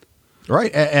happened.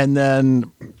 Right. And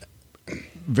then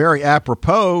very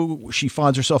apropos, she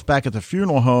finds herself back at the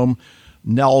funeral home,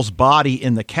 Nell's body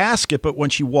in the casket. But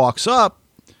when she walks up,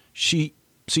 she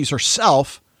sees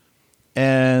herself,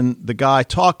 and the guy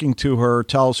talking to her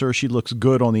tells her she looks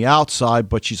good on the outside,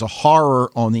 but she's a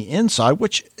horror on the inside,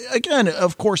 which, again,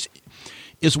 of course,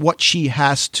 is what she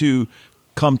has to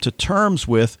come to terms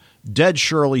with. Dead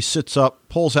Shirley sits up,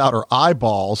 pulls out her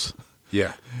eyeballs.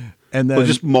 Yeah. And then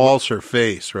just mauls her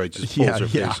face, right? Just pulls her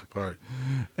face apart.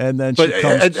 And then she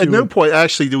comes at no point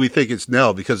actually do we think it's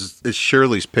Nell, because it's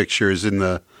Shirley's picture is in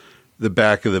the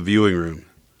back of the viewing room.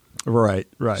 Right,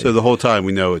 right. So the whole time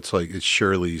we know it's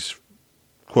Shirley's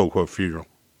quote unquote funeral.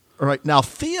 All right. Now,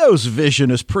 Theo's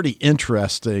vision is pretty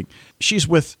interesting. She's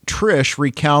with Trish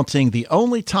recounting the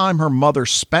only time her mother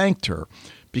spanked her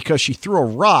because she threw a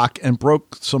rock and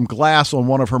broke some glass on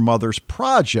one of her mother's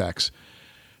projects.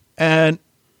 And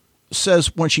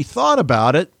says when she thought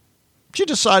about it, she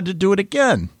decided to do it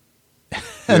again.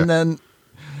 And then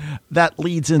that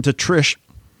leads into Trish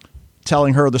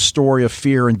telling her the story of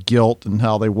fear and guilt and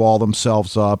how they wall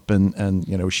themselves up. And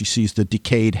she sees the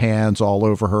decayed hands all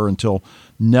over her until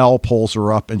Nell pulls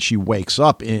her up and she wakes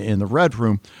up in the Red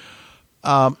Room.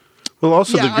 Well,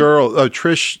 also the girl,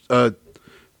 Trish,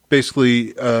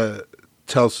 basically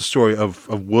tells the story of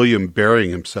William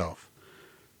burying himself.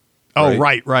 Oh,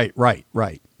 right.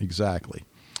 Exactly.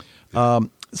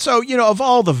 So, of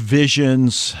all the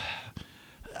visions,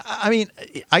 I mean,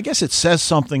 I guess it says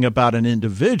something about an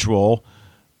individual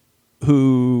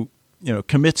who,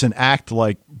 commits an act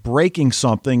like breaking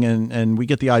something, and we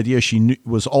get the idea she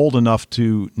was old enough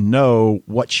to know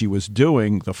what she was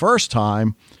doing the first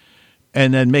time,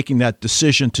 and then making that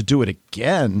decision to do it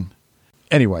again.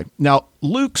 Anyway, now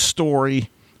Luke's story,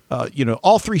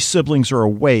 all three siblings are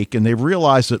awake, and they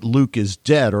realize that Luke is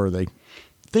dead, or they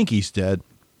think he's dead.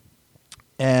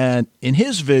 And in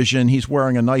his vision, he's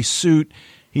wearing a nice suit.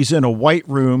 He's in a white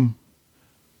room.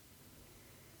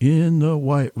 In the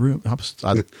white room.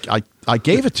 I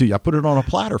gave it to you. I put it on a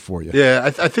platter for you. Yeah,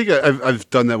 I think I've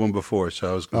done that one before,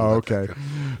 so I was going to okay.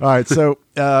 All right, so,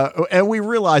 and we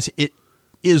realize it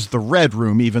is the Red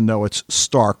Room, even though it's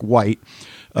stark white,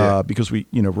 because we,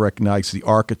 recognize the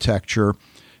architecture.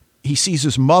 He sees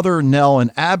his mother, Nell,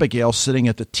 and Abigail sitting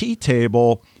at the tea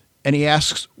table, and he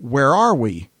asks, "Where are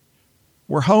we?"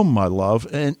 "We're home, my love."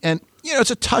 And it's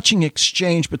a touching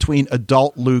exchange between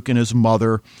adult Luke and his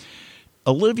mother.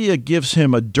 Olivia gives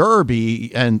him a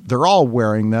derby, and they're all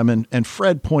wearing them. And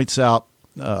Fred points out,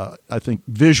 I think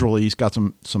visually, he's got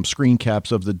some screen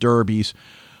caps of the derbies.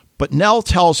 But Nell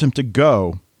tells him to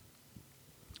go,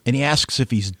 and he asks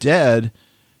if he's dead,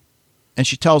 and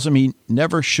she tells him he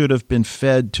never should have been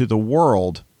fed to the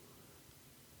world.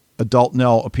 Adult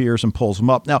Nell appears and pulls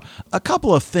him up. Now, a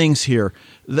couple of things here.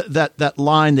 That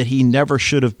line that he never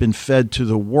should have been fed to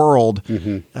the world.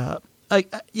 Mm-hmm.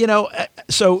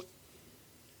 So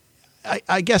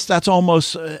I guess that's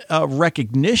almost a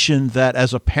recognition that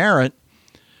as a parent,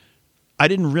 I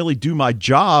didn't really do my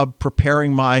job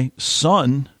preparing my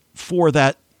son for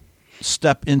that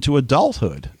step into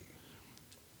adulthood.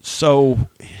 So,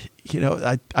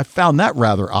 I found that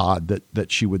rather odd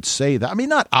that she would say that. I mean,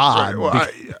 not odd.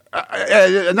 Right.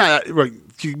 Well,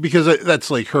 because that's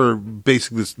like her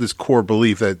basically this core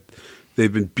belief that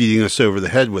they've been beating us over the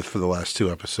head with for the last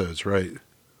two episodes, right?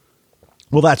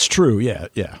 Well, that's true. Yeah.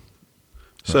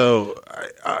 So,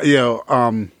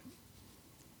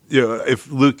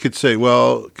 if Luke could say,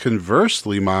 "Well,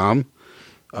 conversely, Mom,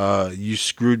 you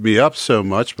screwed me up so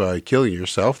much by killing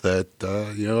yourself that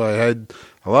I had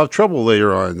a lot of trouble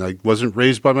later on. I wasn't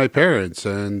raised by my parents,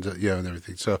 and and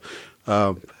everything." So,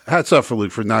 hats off for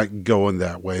Luke for not going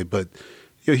that way, but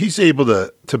he's able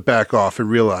to back off and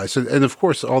realize, and of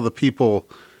course, all the people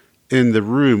in the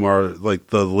room are like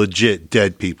the legit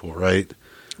dead people, right?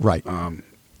 Right.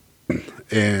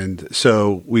 And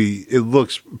so it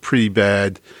looks pretty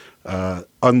bad.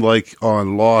 Unlike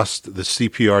on Lost, the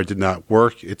CPR did not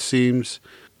work, it seems.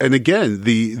 And again,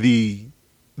 the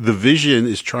vision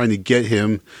is trying to get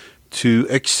him to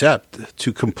accept,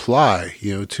 to comply,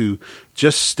 to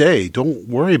just stay. Don't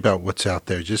worry about what's out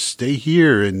there. Just stay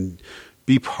here and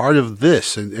be part of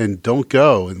this and don't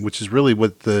go. And which is really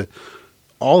what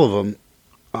all of them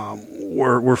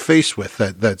were faced with,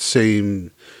 that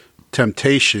same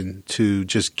temptation to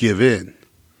just give in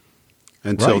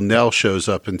until Nell shows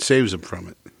up and saves him from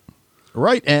it.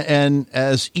 Right. And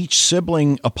as each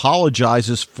sibling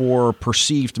apologizes for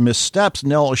perceived missteps,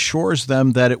 Nell assures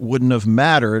them that it wouldn't have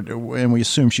mattered. And we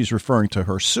assume she's referring to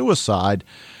her suicide.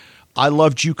 "I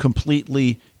loved you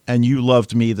completely and you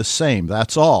loved me the same.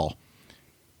 That's all."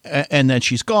 And then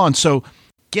she's gone. So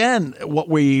again, what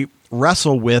we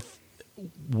wrestle with,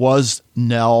 was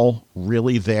Nell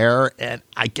really there? And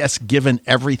I guess given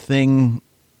everything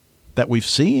that we've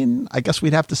seen, I guess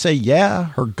we'd have to say, yeah,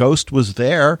 her ghost was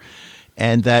there,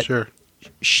 and that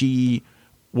she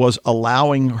was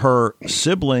allowing her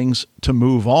siblings to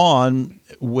move on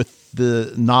with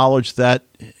the knowledge that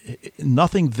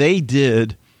nothing they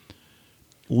did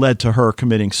led to her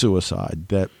committing suicide.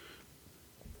 That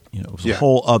it was a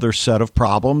whole other set of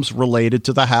problems related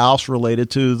to the house, related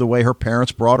to the way her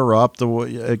parents brought her up, the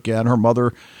way, again, her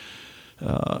mother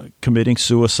committing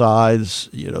suicides,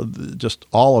 just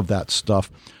all of that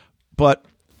stuff. But,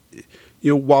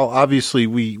 while obviously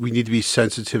we need to be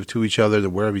sensitive to each other,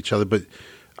 aware of each other, but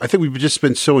I think we've just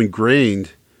been so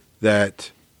ingrained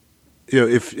that,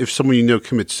 if someone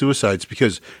commits suicide, it's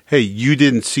because, hey, you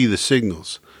didn't see the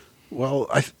signals. Well,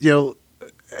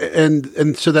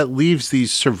 and so that leaves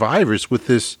these survivors with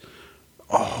this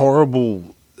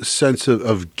horrible sense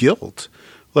of guilt,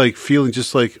 like feeling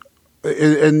just like,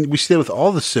 and we see that with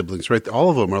all the siblings, right? All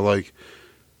of them are like,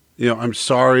 I'm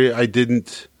sorry I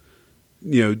didn't,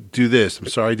 do this. I'm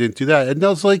sorry I didn't do that. And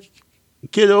Nell's like,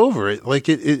 get over it. Like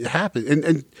it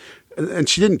happened. And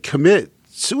she didn't commit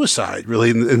suicide really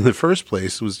in the first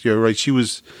place. It was, right. She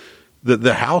was,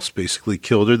 the house basically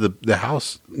killed her. The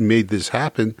house made this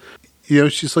happen.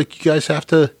 She's like, you guys have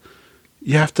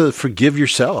to forgive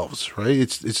yourselves, right?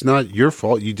 It's not your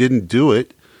fault. You didn't do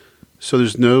it. So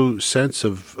there's no sense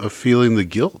of feeling the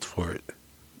guilt for it.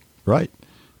 Right.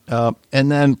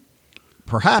 And then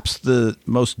perhaps the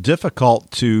most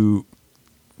difficult to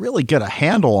really get a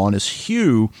handle on is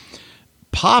Hugh.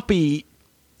 Poppy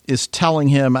is telling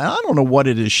him, I don't know what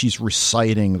it is she's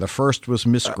reciting. The first was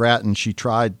Miss Grattan. She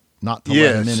tried not to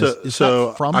let him in. Is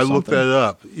that from I something? looked that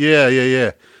up.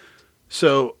 Yeah.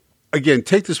 So again,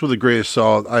 take this with a grain of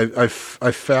salt. I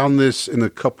found this in a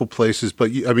couple places,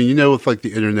 but with like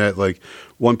the internet, like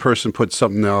one person puts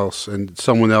something else and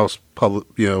someone else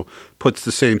puts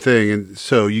the same thing, and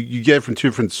so you get it from two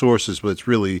different sources, but it's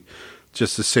really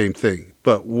just the same thing.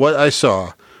 But what I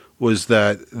saw was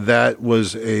that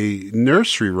was a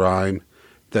nursery rhyme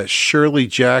that Shirley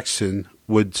Jackson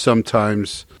would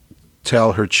sometimes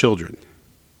tell her children.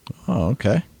 Oh,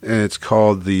 okay. And it's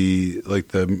called the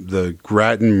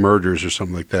Grattan Murders or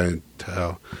something like that. And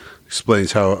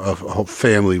explains how a whole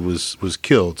family was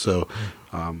killed. So,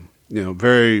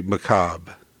 very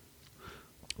macabre.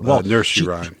 Nursery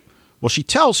rhyme. Well, she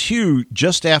tells Hugh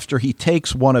just after he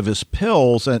takes one of his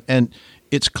pills, and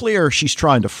it's clear she's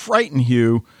trying to frighten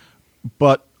Hugh,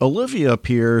 but Olivia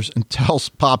appears and tells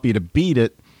Poppy to beat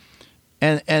it.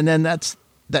 And then that's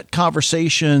that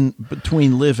conversation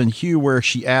between Liv and Hugh where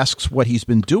she asks what he's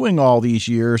been doing all these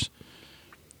years,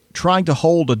 trying to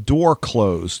hold a door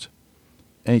closed.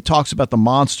 And he talks about the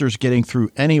monsters getting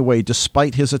through anyway,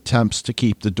 despite his attempts to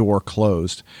keep the door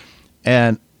closed.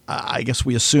 And I guess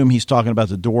we assume he's talking about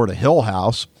the door to Hill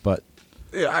House, but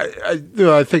yeah,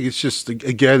 I think it's just,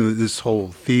 again, this whole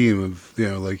theme of,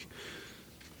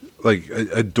 like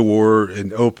a door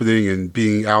and opening and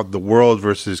being out in the world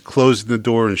versus closing the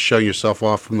door and shutting yourself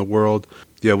off from the world.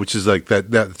 Yeah, which is like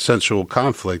that central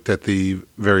conflict at the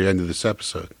very end of this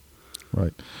episode.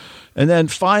 Right. And then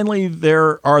finally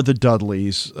there are the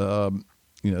Dudleys.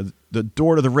 The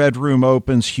door to the Red Room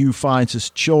opens. Hugh finds his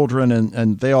children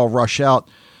and they all rush out.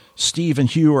 Steve and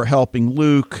Hugh are helping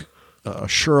Luke.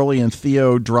 Shirley and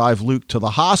Theo drive Luke to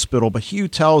the hospital, but Hugh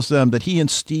tells them that he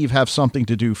and Steve have something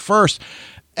to do first.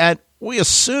 And we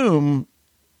assume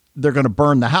they're going to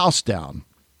burn the house down.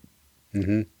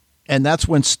 Mm-hmm. And that's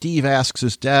when Steve asks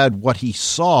his dad what he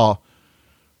saw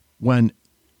when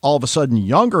all of a sudden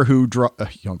younger Hugh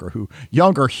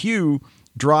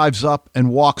drives up and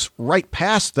walks right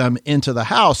past them into the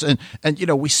house. And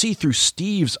we see through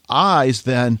Steve's eyes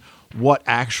then what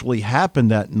actually happened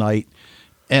that night.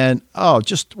 And,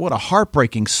 just what a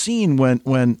heartbreaking scene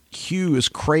when Hugh is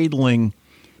cradling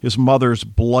his mother's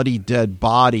bloody dead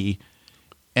body.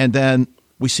 And then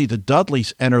we see the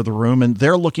Dudleys enter the room and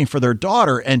they're looking for their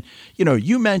daughter. And,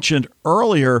 you mentioned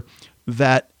earlier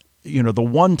that, the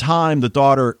one time the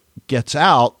daughter gets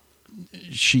out,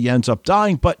 she ends up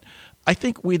dying. But I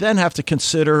think we then have to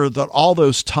consider that all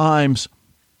those times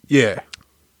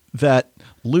that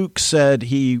Luke said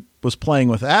he was playing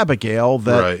with Abigail,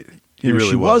 that right.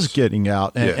 She was getting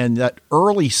out. And that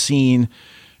early scene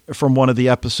from one of the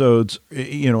episodes,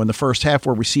 in the first half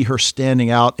where we see her standing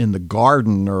out in the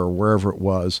garden or wherever it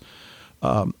was.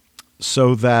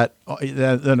 So that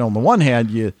then on the one hand,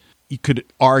 you could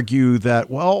argue that,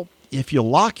 well, if you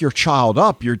lock your child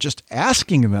up, you're just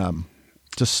asking them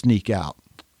to sneak out.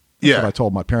 That's what I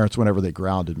told my parents whenever they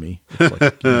grounded me.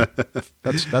 It's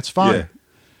like, that's fine. Yeah.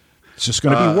 It's just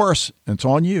going to be worse, and it's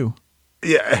on you.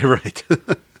 Yeah, right.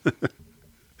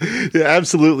 Yeah,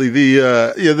 absolutely.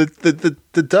 The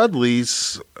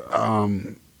Dudleys,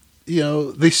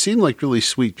 they seem like really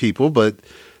sweet people, but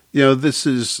this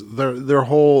is their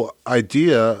whole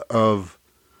idea of,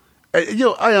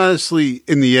 I honestly,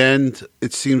 in the end,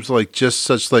 it seems like just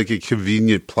such like a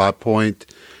convenient plot point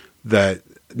that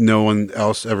no one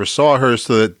else ever saw her,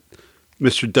 so that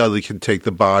Mr. Dudley can take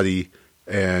the body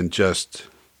and just,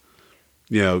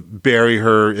 bury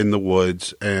her in the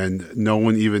woods, and no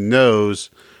one even knows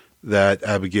that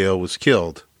Abigail was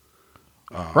killed.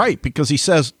 Right, because he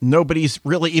says nobody's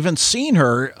really even seen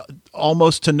her,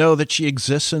 almost to know that she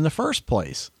exists in the first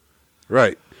place.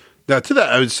 Right. Now, to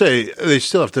that, I would say they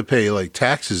still have to pay, like,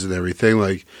 taxes and everything.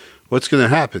 Like, what's going to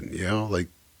happen? Like,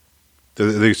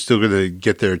 they're still going to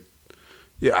get their...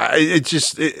 Yeah, I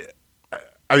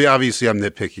mean, obviously I'm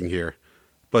nitpicking here,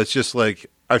 but it's just like,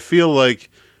 I feel like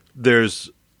there's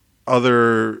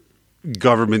other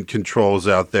government controls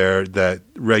out there that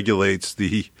regulates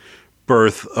the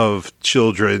birth of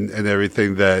children and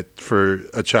everything, that for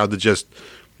a child to just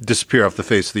disappear off the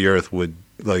face of the earth would,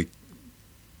 like,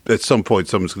 at some point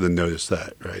someone's going to notice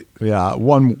that, right? Yeah,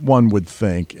 one would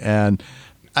think. And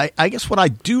I guess what I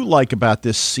do like about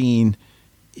this scene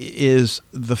is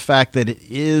the fact that it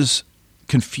is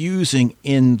confusing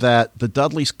in that the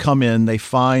Dudleys come in, they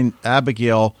find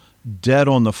Abigail dead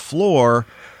on the floor,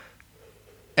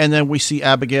 and then we see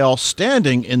Abigail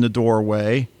standing in the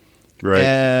doorway. Right.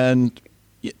 And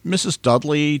Mrs.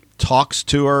 Dudley talks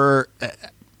to her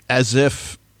as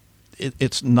if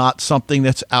it's not something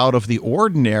that's out of the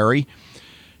ordinary.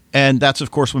 And that's,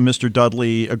 of course, when Mr.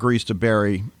 Dudley agrees to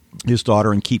bury his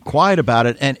daughter and keep quiet about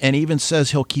it, and even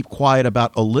says he'll keep quiet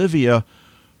about Olivia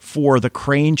for the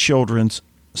Crane children's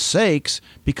sakes,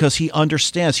 because he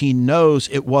understands, he knows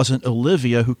it wasn't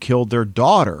Olivia who killed their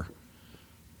daughter.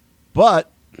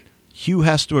 But Hugh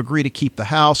has to agree to keep the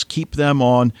house, keep them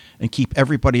on, and keep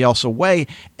everybody else away.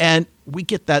 And we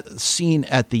get that scene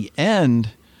at the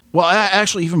end. Well,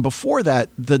 actually, even before that,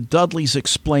 the Dudleys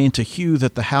explain to Hugh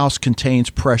that the house contains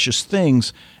precious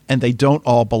things and they don't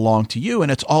all belong to you.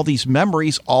 And it's all these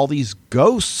memories, all these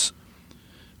ghosts,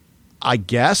 I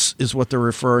guess, is what they're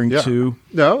referring to.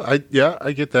 No, I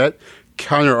get that.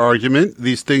 Counter argument,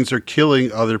 these things are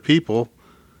killing other people.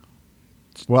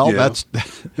 Well,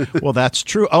 that's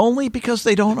true. Only because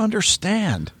they don't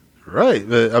understand. Right.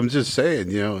 But I'm just saying,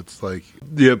 it's like,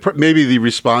 maybe the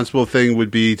responsible thing would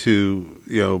be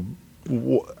to,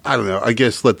 I don't know, I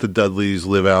guess let the Dudleys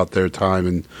live out their time.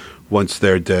 And once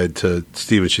they're dead,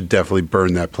 Stephen should definitely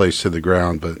burn that place to the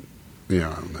ground. But, I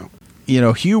don't know.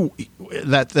 Hugh,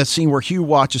 that scene where Hugh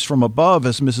watches from above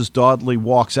as Mrs. Dudley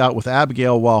walks out with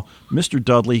Abigail while Mr.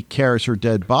 Dudley carries her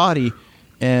dead body.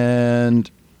 And,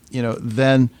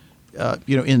 then,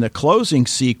 in the closing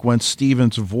sequence,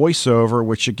 Stephen's voiceover,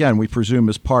 which, again, we presume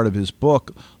is part of his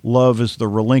book, Love is the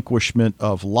Relinquishment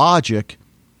of Logic.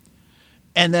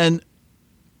 And then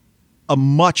a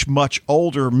much, much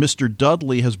older Mr.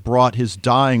 Dudley has brought his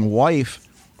dying wife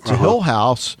to Hill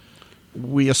House.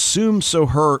 We assume so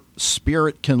her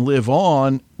spirit can live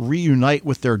on, reunite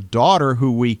with their daughter,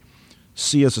 who we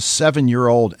see as a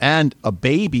 7-year-old and a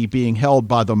baby being held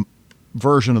by the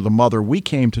version of the mother we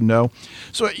came to know.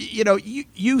 So,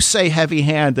 you say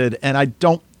heavy-handed, and I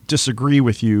don't disagree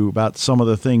with you about some of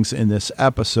the things in this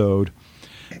episode.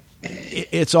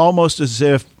 It's almost as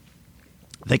if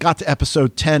they got to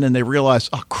episode 10 and they realized,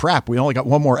 oh, crap, we only got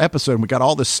one more episode and we got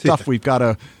all this stuff we've got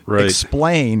to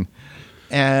explain.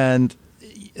 And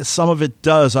some of it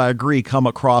does, I agree, come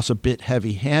across a bit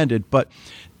heavy-handed. But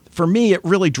for me, it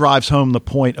really drives home the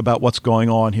point about what's going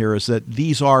on here, is that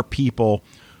these are people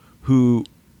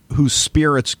whose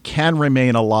spirits can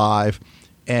remain alive.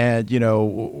 And,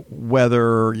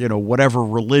 whether, whatever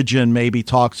religion maybe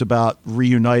talks about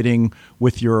reuniting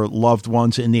with your loved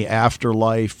ones in the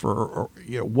afterlife or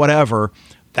whatever,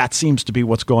 that seems to be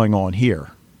what's going on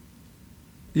here.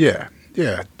 Yeah,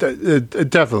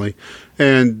 definitely.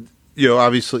 And,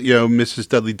 obviously, Mrs.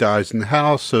 Dudley dies in the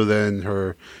house, so then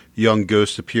her young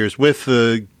ghost appears with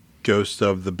the ghost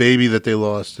of the baby that they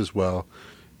lost as well.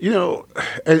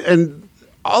 And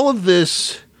all of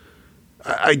this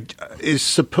is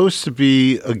supposed to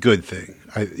be a good thing.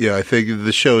 I think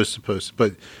the show is supposed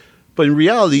to, but in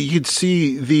reality, you could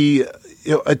see the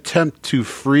attempt to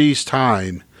freeze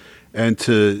time and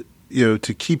to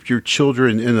keep your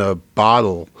children in a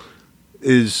bottle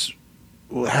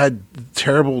had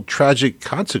terrible, tragic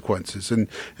consequences.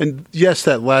 And yes,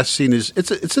 that last scene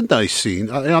it's a nice scene.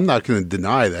 I'm not going to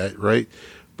deny that, right?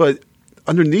 But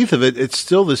underneath of it, it's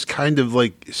still this kind of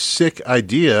like sick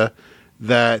idea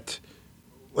that,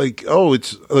 like, oh,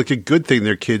 it's like a good thing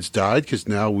their kids died because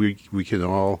now we can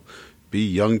all be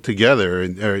young together,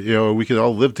 and we can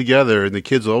all live together, and the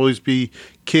kids will always be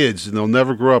kids, and they'll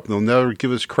never grow up, and they'll never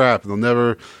give us crap, and they'll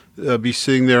never be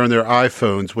sitting there on their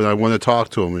iPhones when I want to talk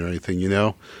to them or anything,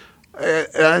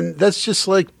 And that's just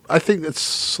like, I think that's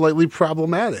slightly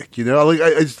problematic,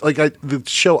 the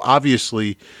show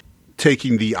obviously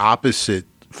taking the opposite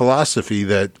philosophy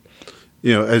that,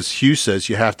 as Hugh says,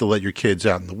 you have to let your kids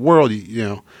out in the world,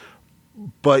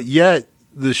 but yet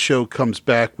the show comes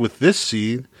back with this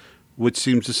scene, which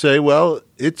seems to say, well,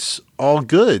 it's all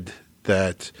good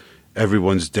that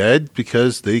everyone's dead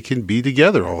because they can be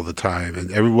together all the time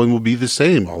and everyone will be the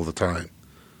same all the time.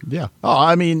 Yeah. Oh,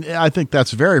 I mean, I think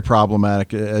that's very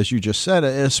problematic, as you just said,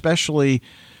 especially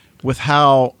with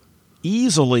how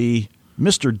easily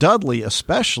Mr. Dudley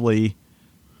especially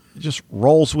just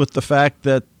rolls with the fact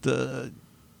that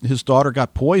his daughter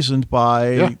got poisoned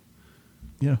by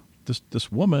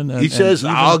this woman. He says,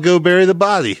 "I'll go bury the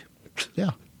body."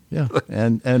 Yeah,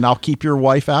 and I'll keep your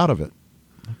wife out of it.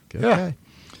 Okay.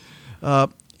 Yeah.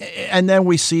 And then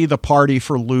we see the party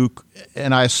for Luke,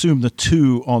 and I assume the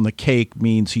 2 on the cake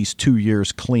means he's 2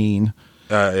 years clean.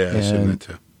 I assume that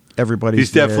too.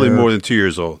 He's definitely more than 2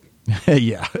 years old.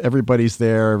 Yeah, everybody's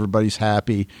there. Everybody's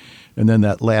happy. And then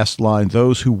that last line,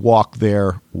 those who walk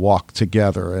there walk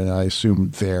together. And I assume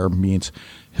there means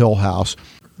Hill House.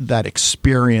 That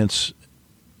experience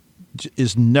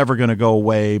is never going to go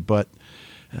away. But,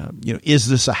 is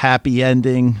this a happy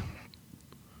ending?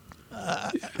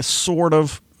 Sort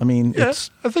of. I mean,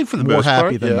 it's I think for the more most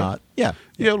happy part, than not. Yeah.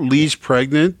 Lee's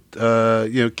pregnant.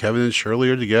 Kevin and Shirley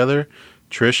are together.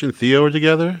 Trish and Theo are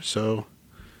together. So,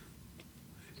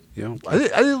 I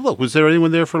didn't look. Was there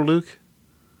anyone there for Luke?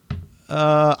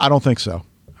 I don't think so.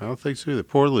 I don't think so either.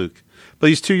 Poor Luke. But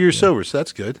he's 2 years sober, so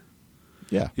that's good.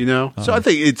 Yeah. So I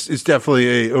think it's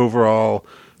definitely a overall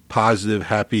positive,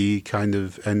 happy kind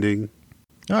of ending.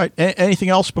 All right. Anything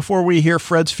else before we hear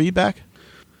Fred's feedback?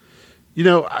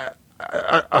 I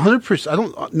 100%. I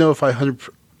don't know if I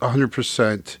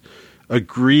 100%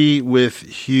 agree with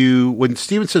Hugh when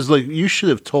Steven says, like, you should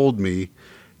have told me,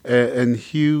 and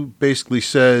Hugh basically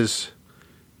says,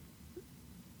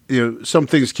 some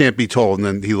things can't be told, and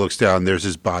then he looks down, there's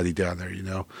his body down there.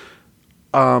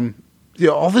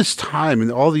 All this time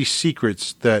and all these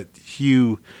secrets that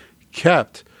Hugh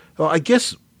kept. Well, I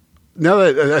guess now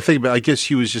that I think about it, I guess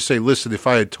he was just saying, listen, if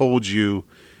I had told you,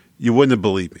 you wouldn't have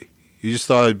believed me. You just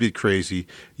thought I'd be crazy.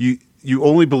 You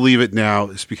only believe it now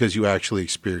is because you actually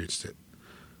experienced it.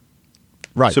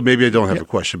 Right. So maybe I don't have a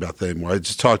question about that anymore. I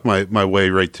just talked my way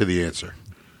right to the answer.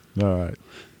 All right.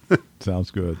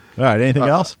 Sounds good. All right. Anything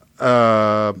else?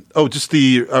 Just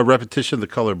the repetition of the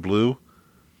color blue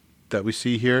that we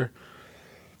see here.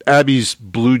 Abby's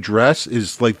blue dress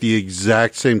is like the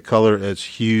exact same color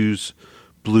as Hugh's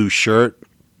blue shirt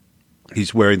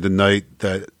he's wearing the night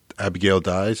that Abigail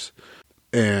dies.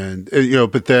 And,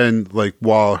 but then, like,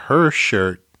 while her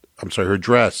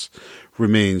dress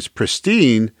remains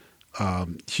pristine,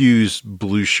 Hugh's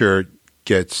blue shirt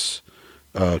gets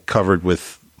covered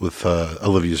with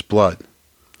Olivia's blood.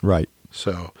 Right.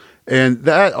 So, and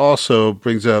that also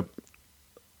brings up,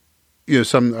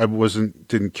 some I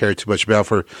didn't care too much about.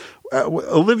 For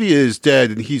Olivia is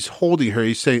dead, and he's holding her.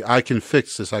 He's saying, "I can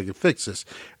fix this. I can fix this."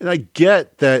 And I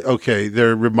get that. Okay,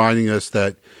 they're reminding us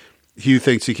that Hugh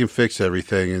thinks he can fix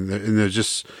everything, and there's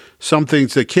just some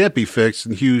things that can't be fixed,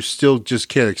 and Hugh still just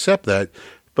can't accept that.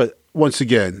 But once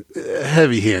again,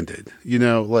 heavy-handed.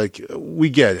 Like, we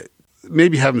get it.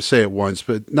 Maybe have him say it once,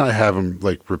 but not have him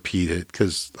like repeat it,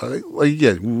 because we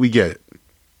get it.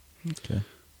 Okay.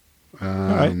 All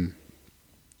right.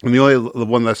 And the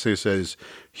one last thing it says,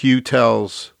 Hugh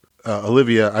tells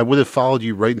Olivia, "I would have followed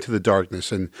you right into the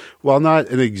darkness." And while not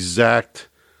an exact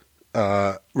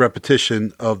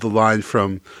repetition of the line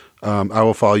from "I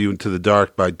Will Follow You Into the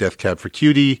Dark" by Death Cab for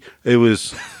Cutie, it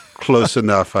was close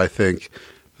enough, I think,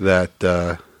 that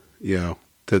to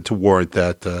warrant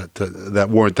that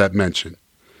warrant that mention.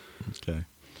 Okay.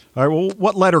 All right. Well,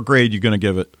 what letter grade are you going to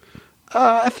give it?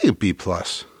 I think B+.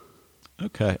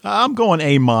 Okay, I'm going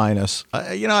A-.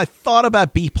 I thought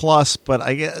about B+, but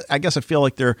I guess I feel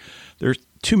like there's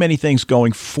too many things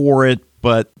going for it.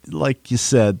 But like you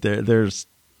said, there's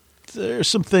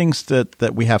some things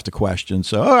that we have to question.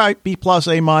 So all right, B+,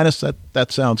 A-.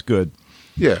 That sounds good.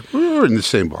 Yeah, we're in the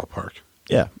same ballpark.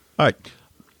 Yeah. All right.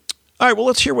 Well,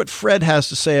 let's hear what Fred has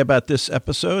to say about this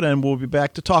episode, and we'll be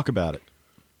back to talk about it.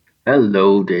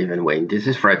 Hello, Dave and Wayne. This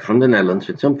is Fred from the Netherlands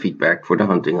with some feedback for The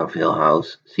Haunting of Hill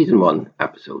House, Season 1,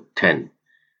 Episode 10.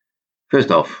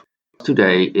 First off,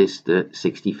 today is the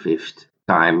 65th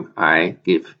time I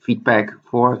give feedback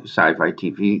for Sci-Fi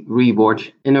TV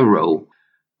Rewatch in a row.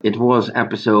 It was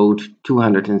episode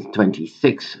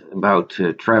 226 about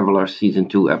Traveler Season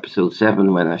 2, Episode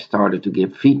 7 when I started to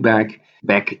give feedback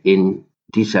back in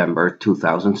December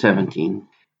 2017.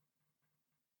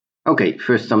 Okay,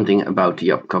 first something about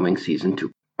the upcoming Season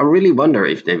 2. I really wonder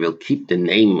if they will keep the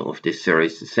name of this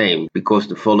series the same, because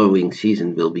the following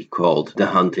season will be called The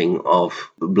Haunting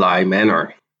of Bly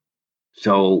Manor.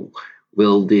 So,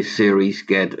 will this series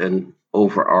get an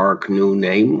overarch new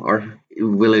name, or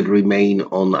will it remain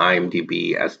on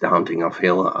IMDb as The Haunting of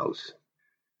Hill House?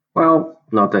 Well,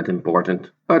 not that important,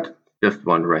 but just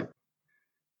wondering.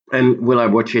 And will I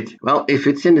watch it? Well, if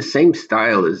it's in the same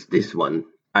style as this one,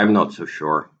 I'm not so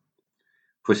sure.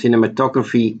 For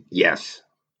cinematography, yes.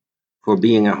 For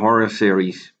being a horror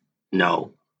series,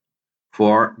 no.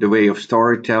 For the way of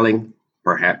storytelling,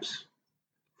 perhaps.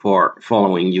 For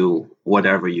following you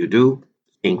whatever you do,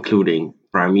 including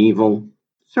Primeval,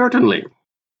 Certainly.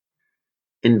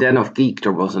 In Den of Geek,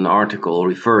 there was an article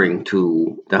referring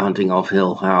to The Haunting of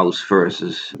Hill House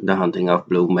versus The Haunting of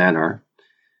Blue Manor,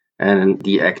 and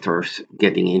the actors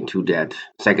getting into that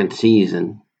second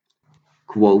season.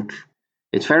 Quote,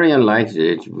 "It's very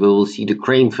unlikely that we'll see the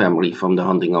Crane family from The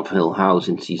Haunting of Hill House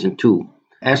in season 2,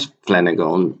 as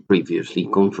Flanagan previously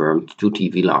confirmed to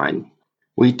TV Line.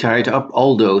 We tied up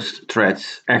all those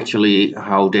threads actually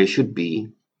how they should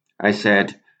be. I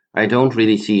said, I don't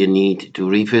really see a need to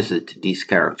revisit these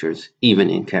characters, even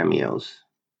in cameos.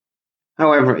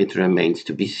 However, it remains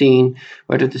to be seen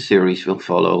whether the series will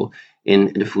follow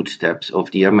in the footsteps of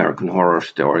the American Horror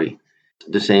Story,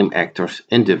 the same actors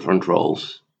in different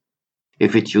roles.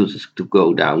 If it chooses to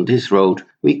go down this road,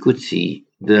 we could see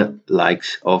the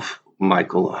likes of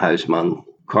Michael Huisman,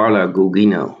 Carla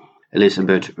Gugino,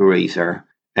 Elizabeth Razor,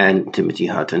 and Timothy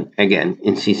Hutton again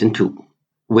in season 2.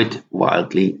 With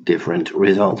wildly different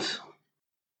results."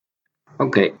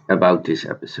 Okay, about this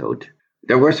episode.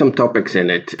 There were some topics in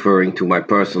it referring to my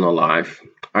personal life.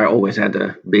 I always had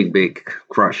a big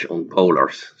crush on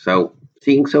bowlers, so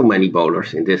seeing so many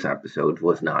bowlers in this episode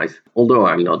was nice. Although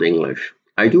I'm not English,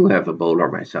 I do have a bowler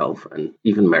myself and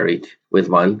even married with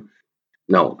one.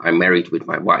 No, I'm married with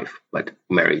my wife, but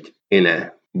married in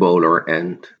a bowler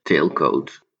and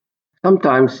tailcoat.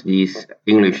 Sometimes these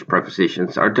English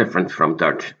prepositions are different from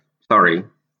Dutch. Sorry.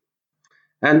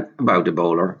 And about the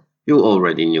bowler, you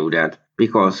already knew that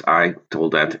because I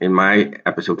told that in my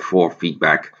episode 4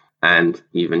 feedback and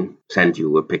even sent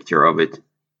you a picture of it.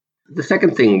 The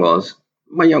second thing was,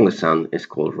 my youngest son is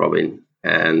called Robin,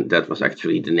 and that was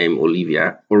actually the name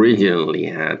Olivia originally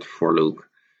had for Luke.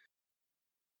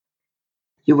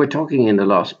 You were talking in the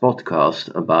last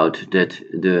podcast about that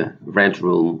the Red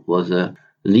Room was a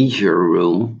leisure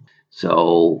room,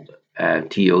 so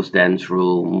Theo's dance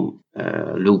room,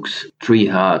 Luke's tree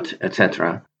hut,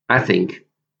 etc. I think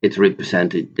it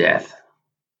represented death.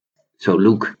 So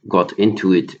Luke got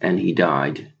into it and he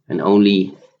died, and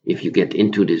only if you get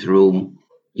into this room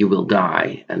you will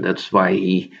die, and that's why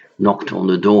he knocked on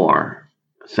the door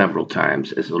several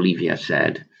times, as Olivia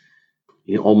said.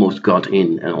 He almost got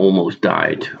in and almost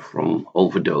died from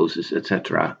overdoses,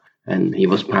 etc. And he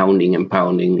was pounding and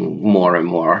pounding more and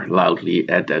more loudly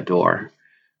at that door.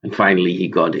 And finally he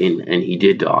got in and he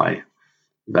did die.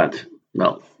 But,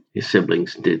 well, his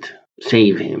siblings did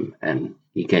save him and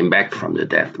he came back from the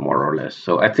death, more or less.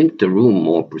 So I think the room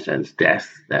more presents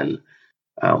death than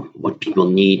what people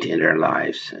need in their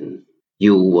lives. And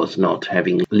Hugh was not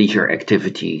having leisure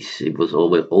activities. He was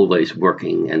always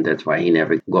working, and that's why he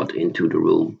never got into the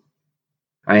room.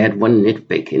 I had one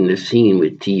nitpick in the scene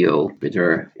with Theo, with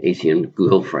her Asian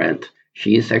girlfriend.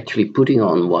 She is actually putting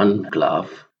on one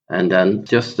glove, and then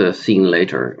just a scene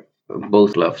later,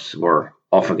 both gloves were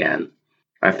off again.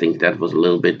 I think that was a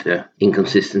little bit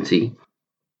inconsistency.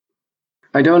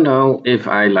 I don't know if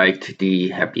I liked the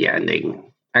happy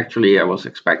ending. Actually, I was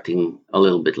expecting a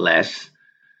little bit less.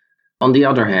 On the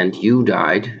other hand, Hugh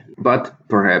died, but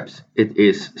perhaps it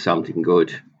is something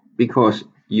good, because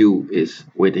Hugh is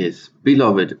with his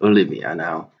beloved Olivia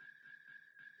now.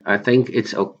 I think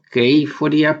it's okay for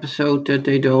the episode that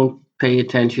they don't pay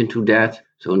attention to that,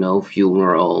 so no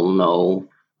funeral, no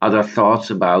other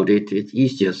thoughts about it.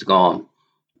 He's just gone,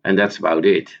 and that's about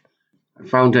it. I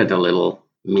found that a little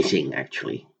missing,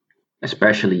 actually,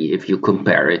 especially if you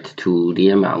compare it to the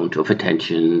amount of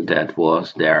attention that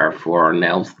was there for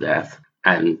Nell's death,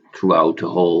 and throughout the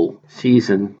whole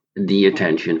season, the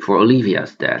attention for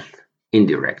Olivia's death,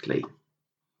 indirectly.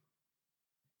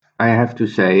 I have to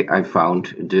say, I found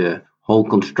the whole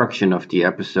construction of the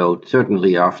episode,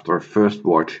 certainly after first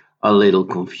watch, a little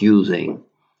confusing,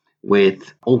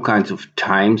 with all kinds of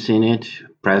times in it,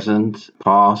 present,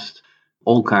 past,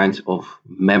 all kinds of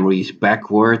memories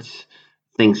backwards,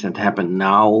 things that happen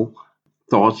now,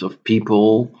 thoughts of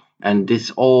people, and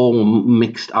this all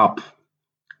mixed up.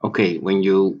 Okay, when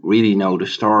you really know the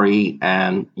story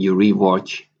and you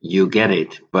rewatch, you get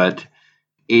it, but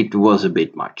it was a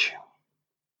bit much.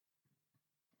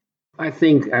 I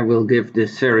think I will give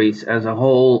this series as a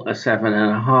whole a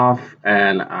 7.5,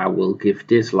 and I will give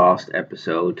this last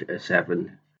episode a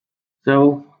 7.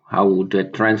 So, how would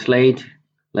that translate?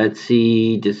 Let's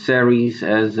see the series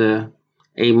as a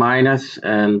A-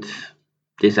 and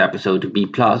this episode a B+,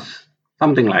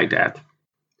 something like that.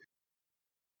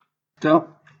 So,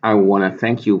 I want to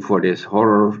thank you for this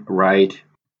horror ride,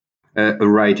 a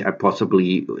ride I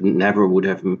possibly never would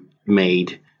have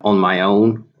made on my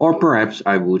own, or perhaps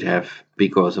I would have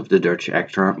because of the Dutch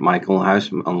actor Michiel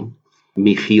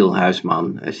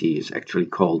Huisman, as he is actually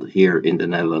called here in the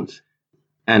Netherlands.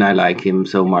 And I like him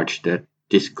so much that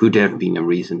this could have been a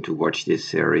reason to watch this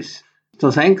series. So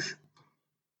thanks.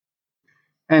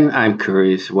 And I'm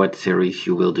curious what series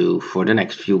you will do for the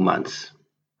next few months.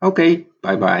 Okay,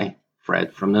 bye-bye.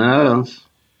 Fred from the Netherlands.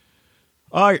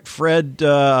 All right, Fred,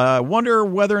 I wonder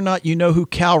whether or not you know who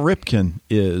Cal Ripken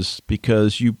is,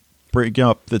 because you bring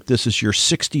up that this is your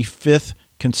 65th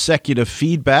consecutive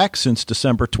feedback since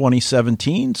December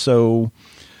 2017. So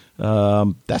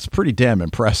that's pretty damn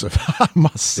impressive, I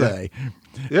must say.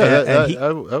 Yeah,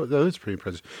 that is pretty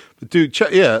impressive. But dude,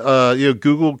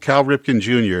 Google Cal Ripken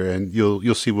Jr. and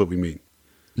you'll see what we mean.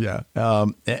 Yeah,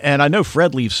 and I know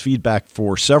Fred leaves feedback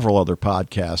for several other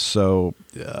podcasts. So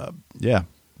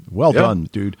well done,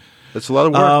 dude. That's a lot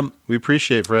of work. We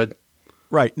appreciate Fred.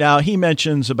 Right. Now, he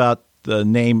mentions about the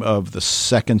name of the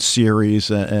second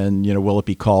series and will it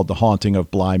be called The Haunting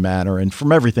of Bly Manor? And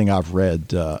from everything I've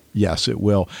read, yes, it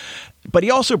will. But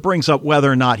he also brings up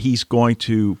whether or not he's going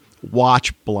to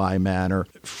watch Bly Manor.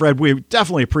 Fred, we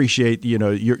definitely appreciate,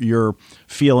 your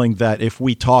feeling that if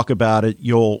we talk about it,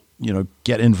 you'll,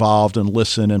 get involved and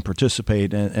listen and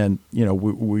participate. And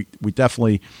we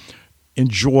definitely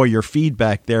enjoy your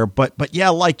feedback there. But yeah,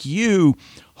 like you,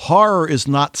 horror is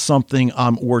not something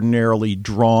I'm ordinarily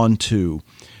drawn to.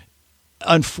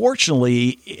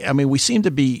 Unfortunately, I mean, we seem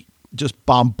to be just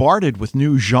bombarded with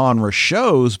new genre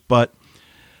shows, but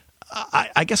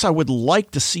I guess I would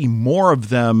like to see more of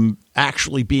them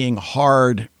actually being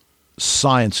hard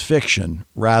science fiction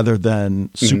rather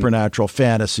than supernatural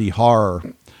fantasy horror.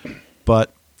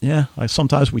 But yeah,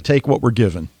 sometimes we take what we're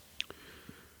given.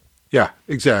 Yeah,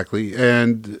 exactly.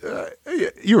 And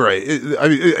you're right.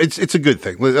 It's a good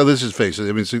thing. Let's just face it.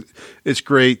 I mean, it's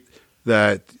great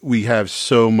that we have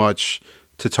so much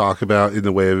to talk about in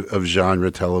the way of genre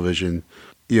television.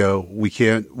 We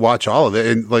can't watch all of it.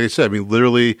 And like I said, I mean,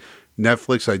 literally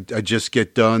Netflix, I just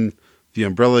get done The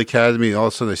Umbrella Academy, and all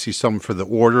of a sudden I see something for The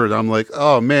Order, and I'm like,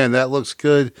 oh man, that looks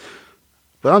good.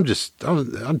 But I just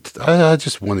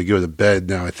want to go to bed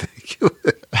now, I think.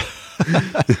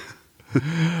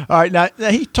 All right, now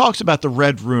he talks about the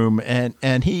Red Room,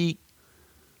 and he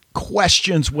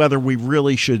questions whether we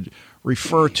really should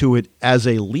refer to it as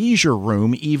a leisure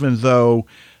room, even though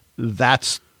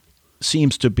that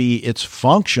seems to be its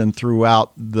function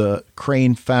throughout the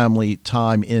Crane family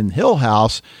time in Hill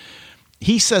House.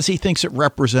 He says he thinks it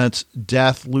represents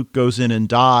death. Luke goes in and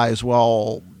dies.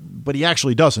 Well, but he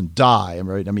actually doesn't die,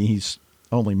 right? I mean, he's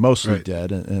only mostly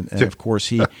dead, and of course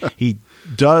he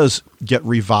does get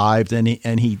revived, and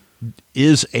he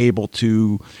is able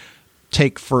to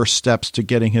take first steps to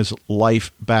getting his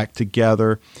life back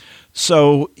together.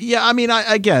 So yeah, I mean,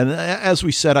 again, as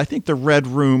we said, I think the Red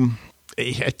Room,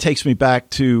 it takes me back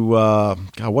to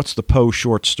what's the Poe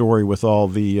short story with all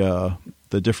the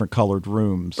different colored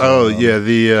rooms?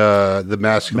 The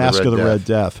Mask of the Red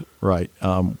Death, right?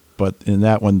 But in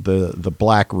that one, the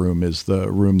black room is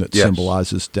the room that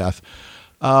symbolizes death.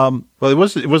 Well, it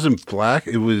wasn't black.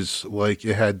 It was like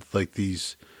it had like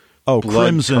these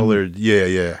crimson colored.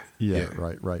 Yeah.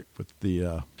 Right. With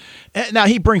the now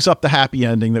he brings up the happy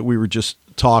ending that we were just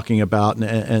talking about,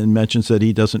 and mentions that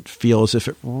he doesn't feel as if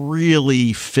it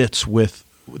really fits with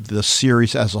the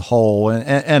series as a whole.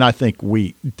 And I think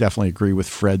we definitely agree with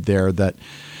Fred there that.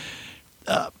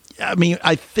 I mean,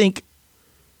 I think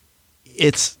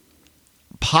it's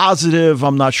positive.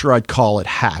 I'm not sure I'd call it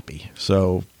happy.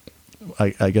 So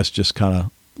I guess just kind of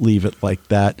leave it like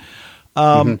that.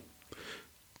 I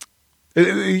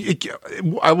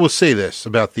will say this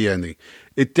about the ending.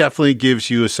 It definitely gives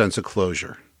you a sense of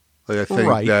closure. Like I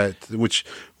think that, which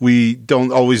we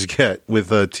don't always get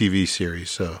with a TV series.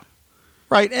 So.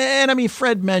 Right. And I mean,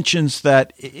 Fred mentions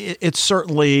that it's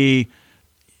certainly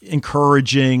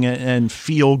encouraging and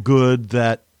feel good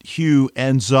that Hugh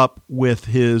ends up with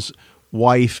his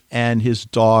wife and his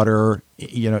daughter,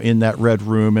 in that Red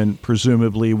Room, and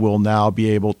presumably will now be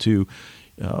able to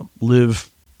live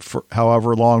for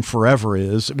however long forever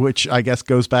is, which I guess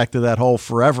goes back to that whole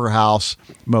Forever House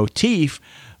motif,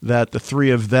 that the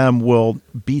three of them will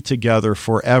be together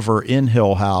forever in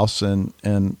Hill House. And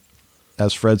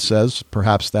as Fred says,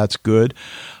 perhaps that's good.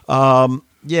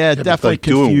 Definitely confusing.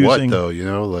 Doing what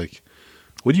though? Like,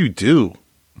 what do you do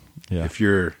if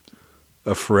you're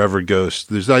a forever ghost?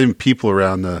 There's not even people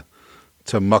around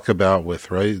to muck about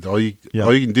with, right? All you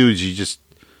can do is you just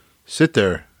sit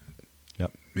there.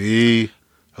 Yep. Me,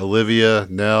 Olivia,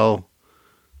 Nell,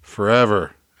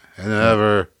 forever and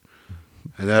ever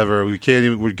and ever.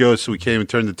 We're ghosts, so we can't even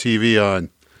turn the TV on.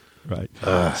 Right.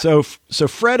 So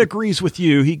Fred agrees with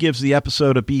you. He gives the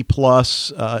episode a B+.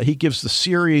 He gives the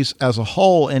series as a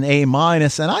whole an A-, and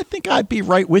I think I'd be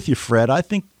right with you, Fred. I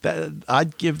think that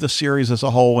I'd give the series as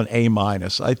a whole an A-.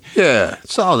 Yeah,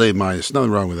 solid A-.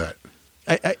 Nothing wrong with that.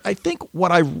 I think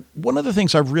one of the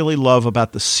things I really love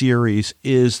about the series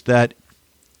is that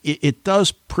it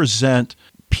does present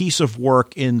piece of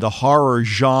work in the horror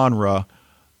genre,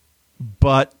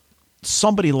 but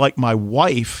somebody like my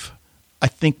wife, I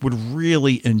think, would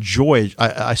really enjoy it.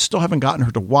 I still haven't gotten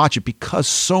her to watch it because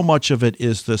so much of it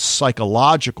is the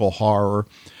psychological horror.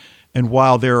 And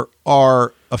while there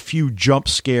are a few jump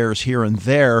scares here and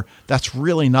there, that's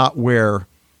really not where,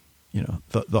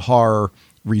 the horror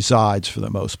resides for the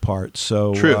most part.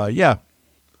 So, true. Yeah.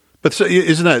 But so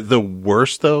isn't that the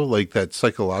worst, though? Like that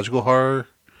psychological horror?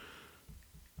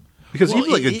 Because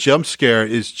even like a jump scare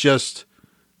is just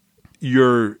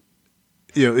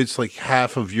it's like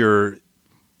half of your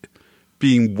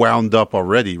being wound up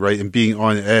already, right? And being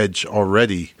on edge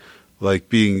already, like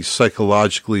being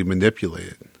psychologically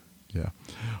manipulated. Yeah.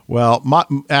 Well,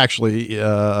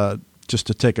 just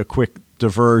to take a quick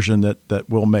diversion that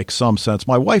will make some sense,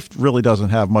 my wife really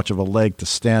doesn't have much of a leg to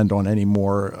stand on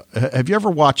anymore. Have you ever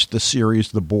watched the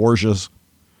series The Borgias?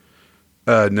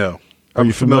 No.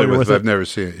 I'm familiar with it. I've never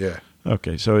seen it, yeah.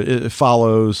 Okay, so it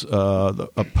follows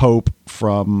a pope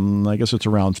from, I guess it's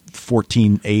around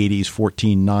 1480s,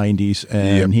 1490s,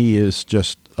 and he is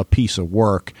just a piece of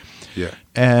work. Yeah.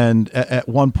 And at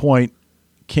one point,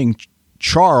 King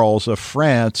Charles of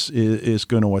France is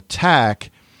going to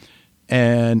attack,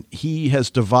 and he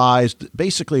has devised,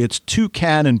 basically it's two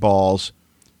cannonballs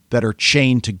that are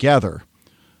chained together.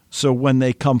 So when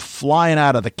they come flying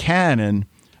out of the cannon,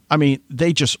 I mean,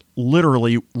 they just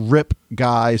literally rip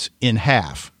guys in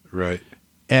half. Right.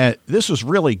 And this was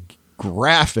really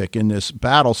graphic in this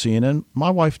battle scene, and my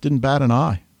wife didn't bat an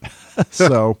eye.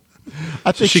 So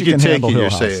I think she can take handle it. Hill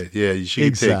You're House. saying, yeah, she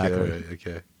can take it. All right,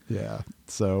 okay. Yeah.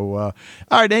 So, all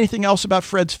right. Anything else about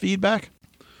Fred's feedback?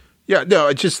 Yeah. No.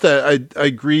 It's just that I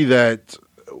agree that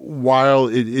while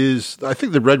it is, I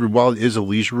think the Red Room, while it is a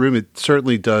leisure room, it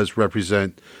certainly does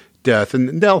represent death.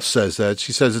 And Nell says that.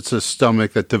 She says it's a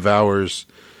stomach that devours,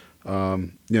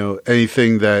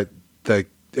 anything that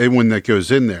anyone that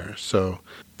goes in there. So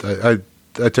I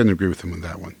tend to agree with him on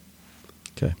that one.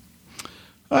 Okay.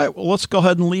 All right. Well, let's go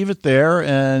ahead and leave it there.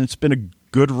 And it's been a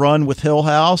good run with Hill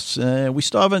House. We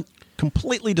still haven't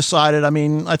completely decided. I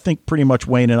mean, I think pretty much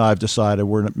Wayne and I have decided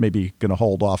we're maybe going to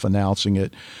hold off announcing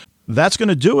it. That's going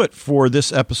to do it for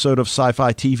this episode of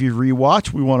Sci-Fi TV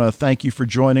Rewatch. We want to thank you for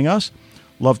joining us.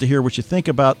 Love to hear what you think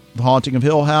about The Haunting of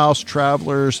Hill House,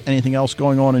 Travelers, anything else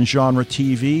going on in genre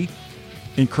TV.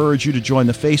 Encourage you to join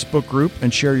the Facebook group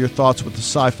and share your thoughts with the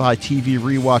Sci-Fi TV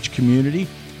Rewatch community.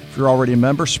 If you're already a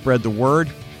member, spread the word.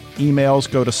 Emails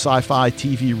go to sci-fi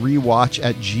TV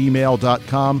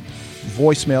rewatch@gmail.com.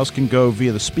 Voicemails can go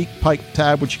via the Speak Pipe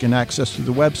tab, which you can access through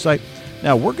the website.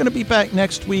 Now, we're going to be back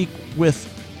next week with,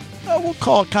 we'll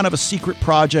call it kind of a secret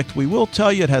project. We will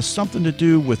tell you it has something to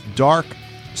do with Dark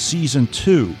Season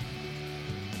 2.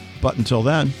 But until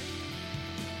then.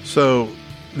 So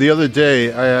the other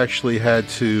day, I actually had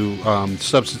to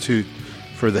substitute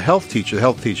for the health teacher. The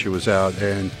health teacher was out,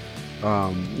 and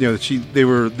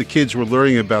the kids were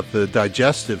learning about the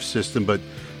digestive system, but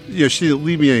she didn't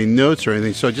leave me any notes or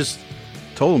anything. So I just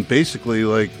told them basically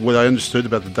like what I understood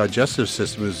about the digestive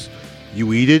system is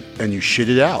you eat it and you shit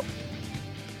it out.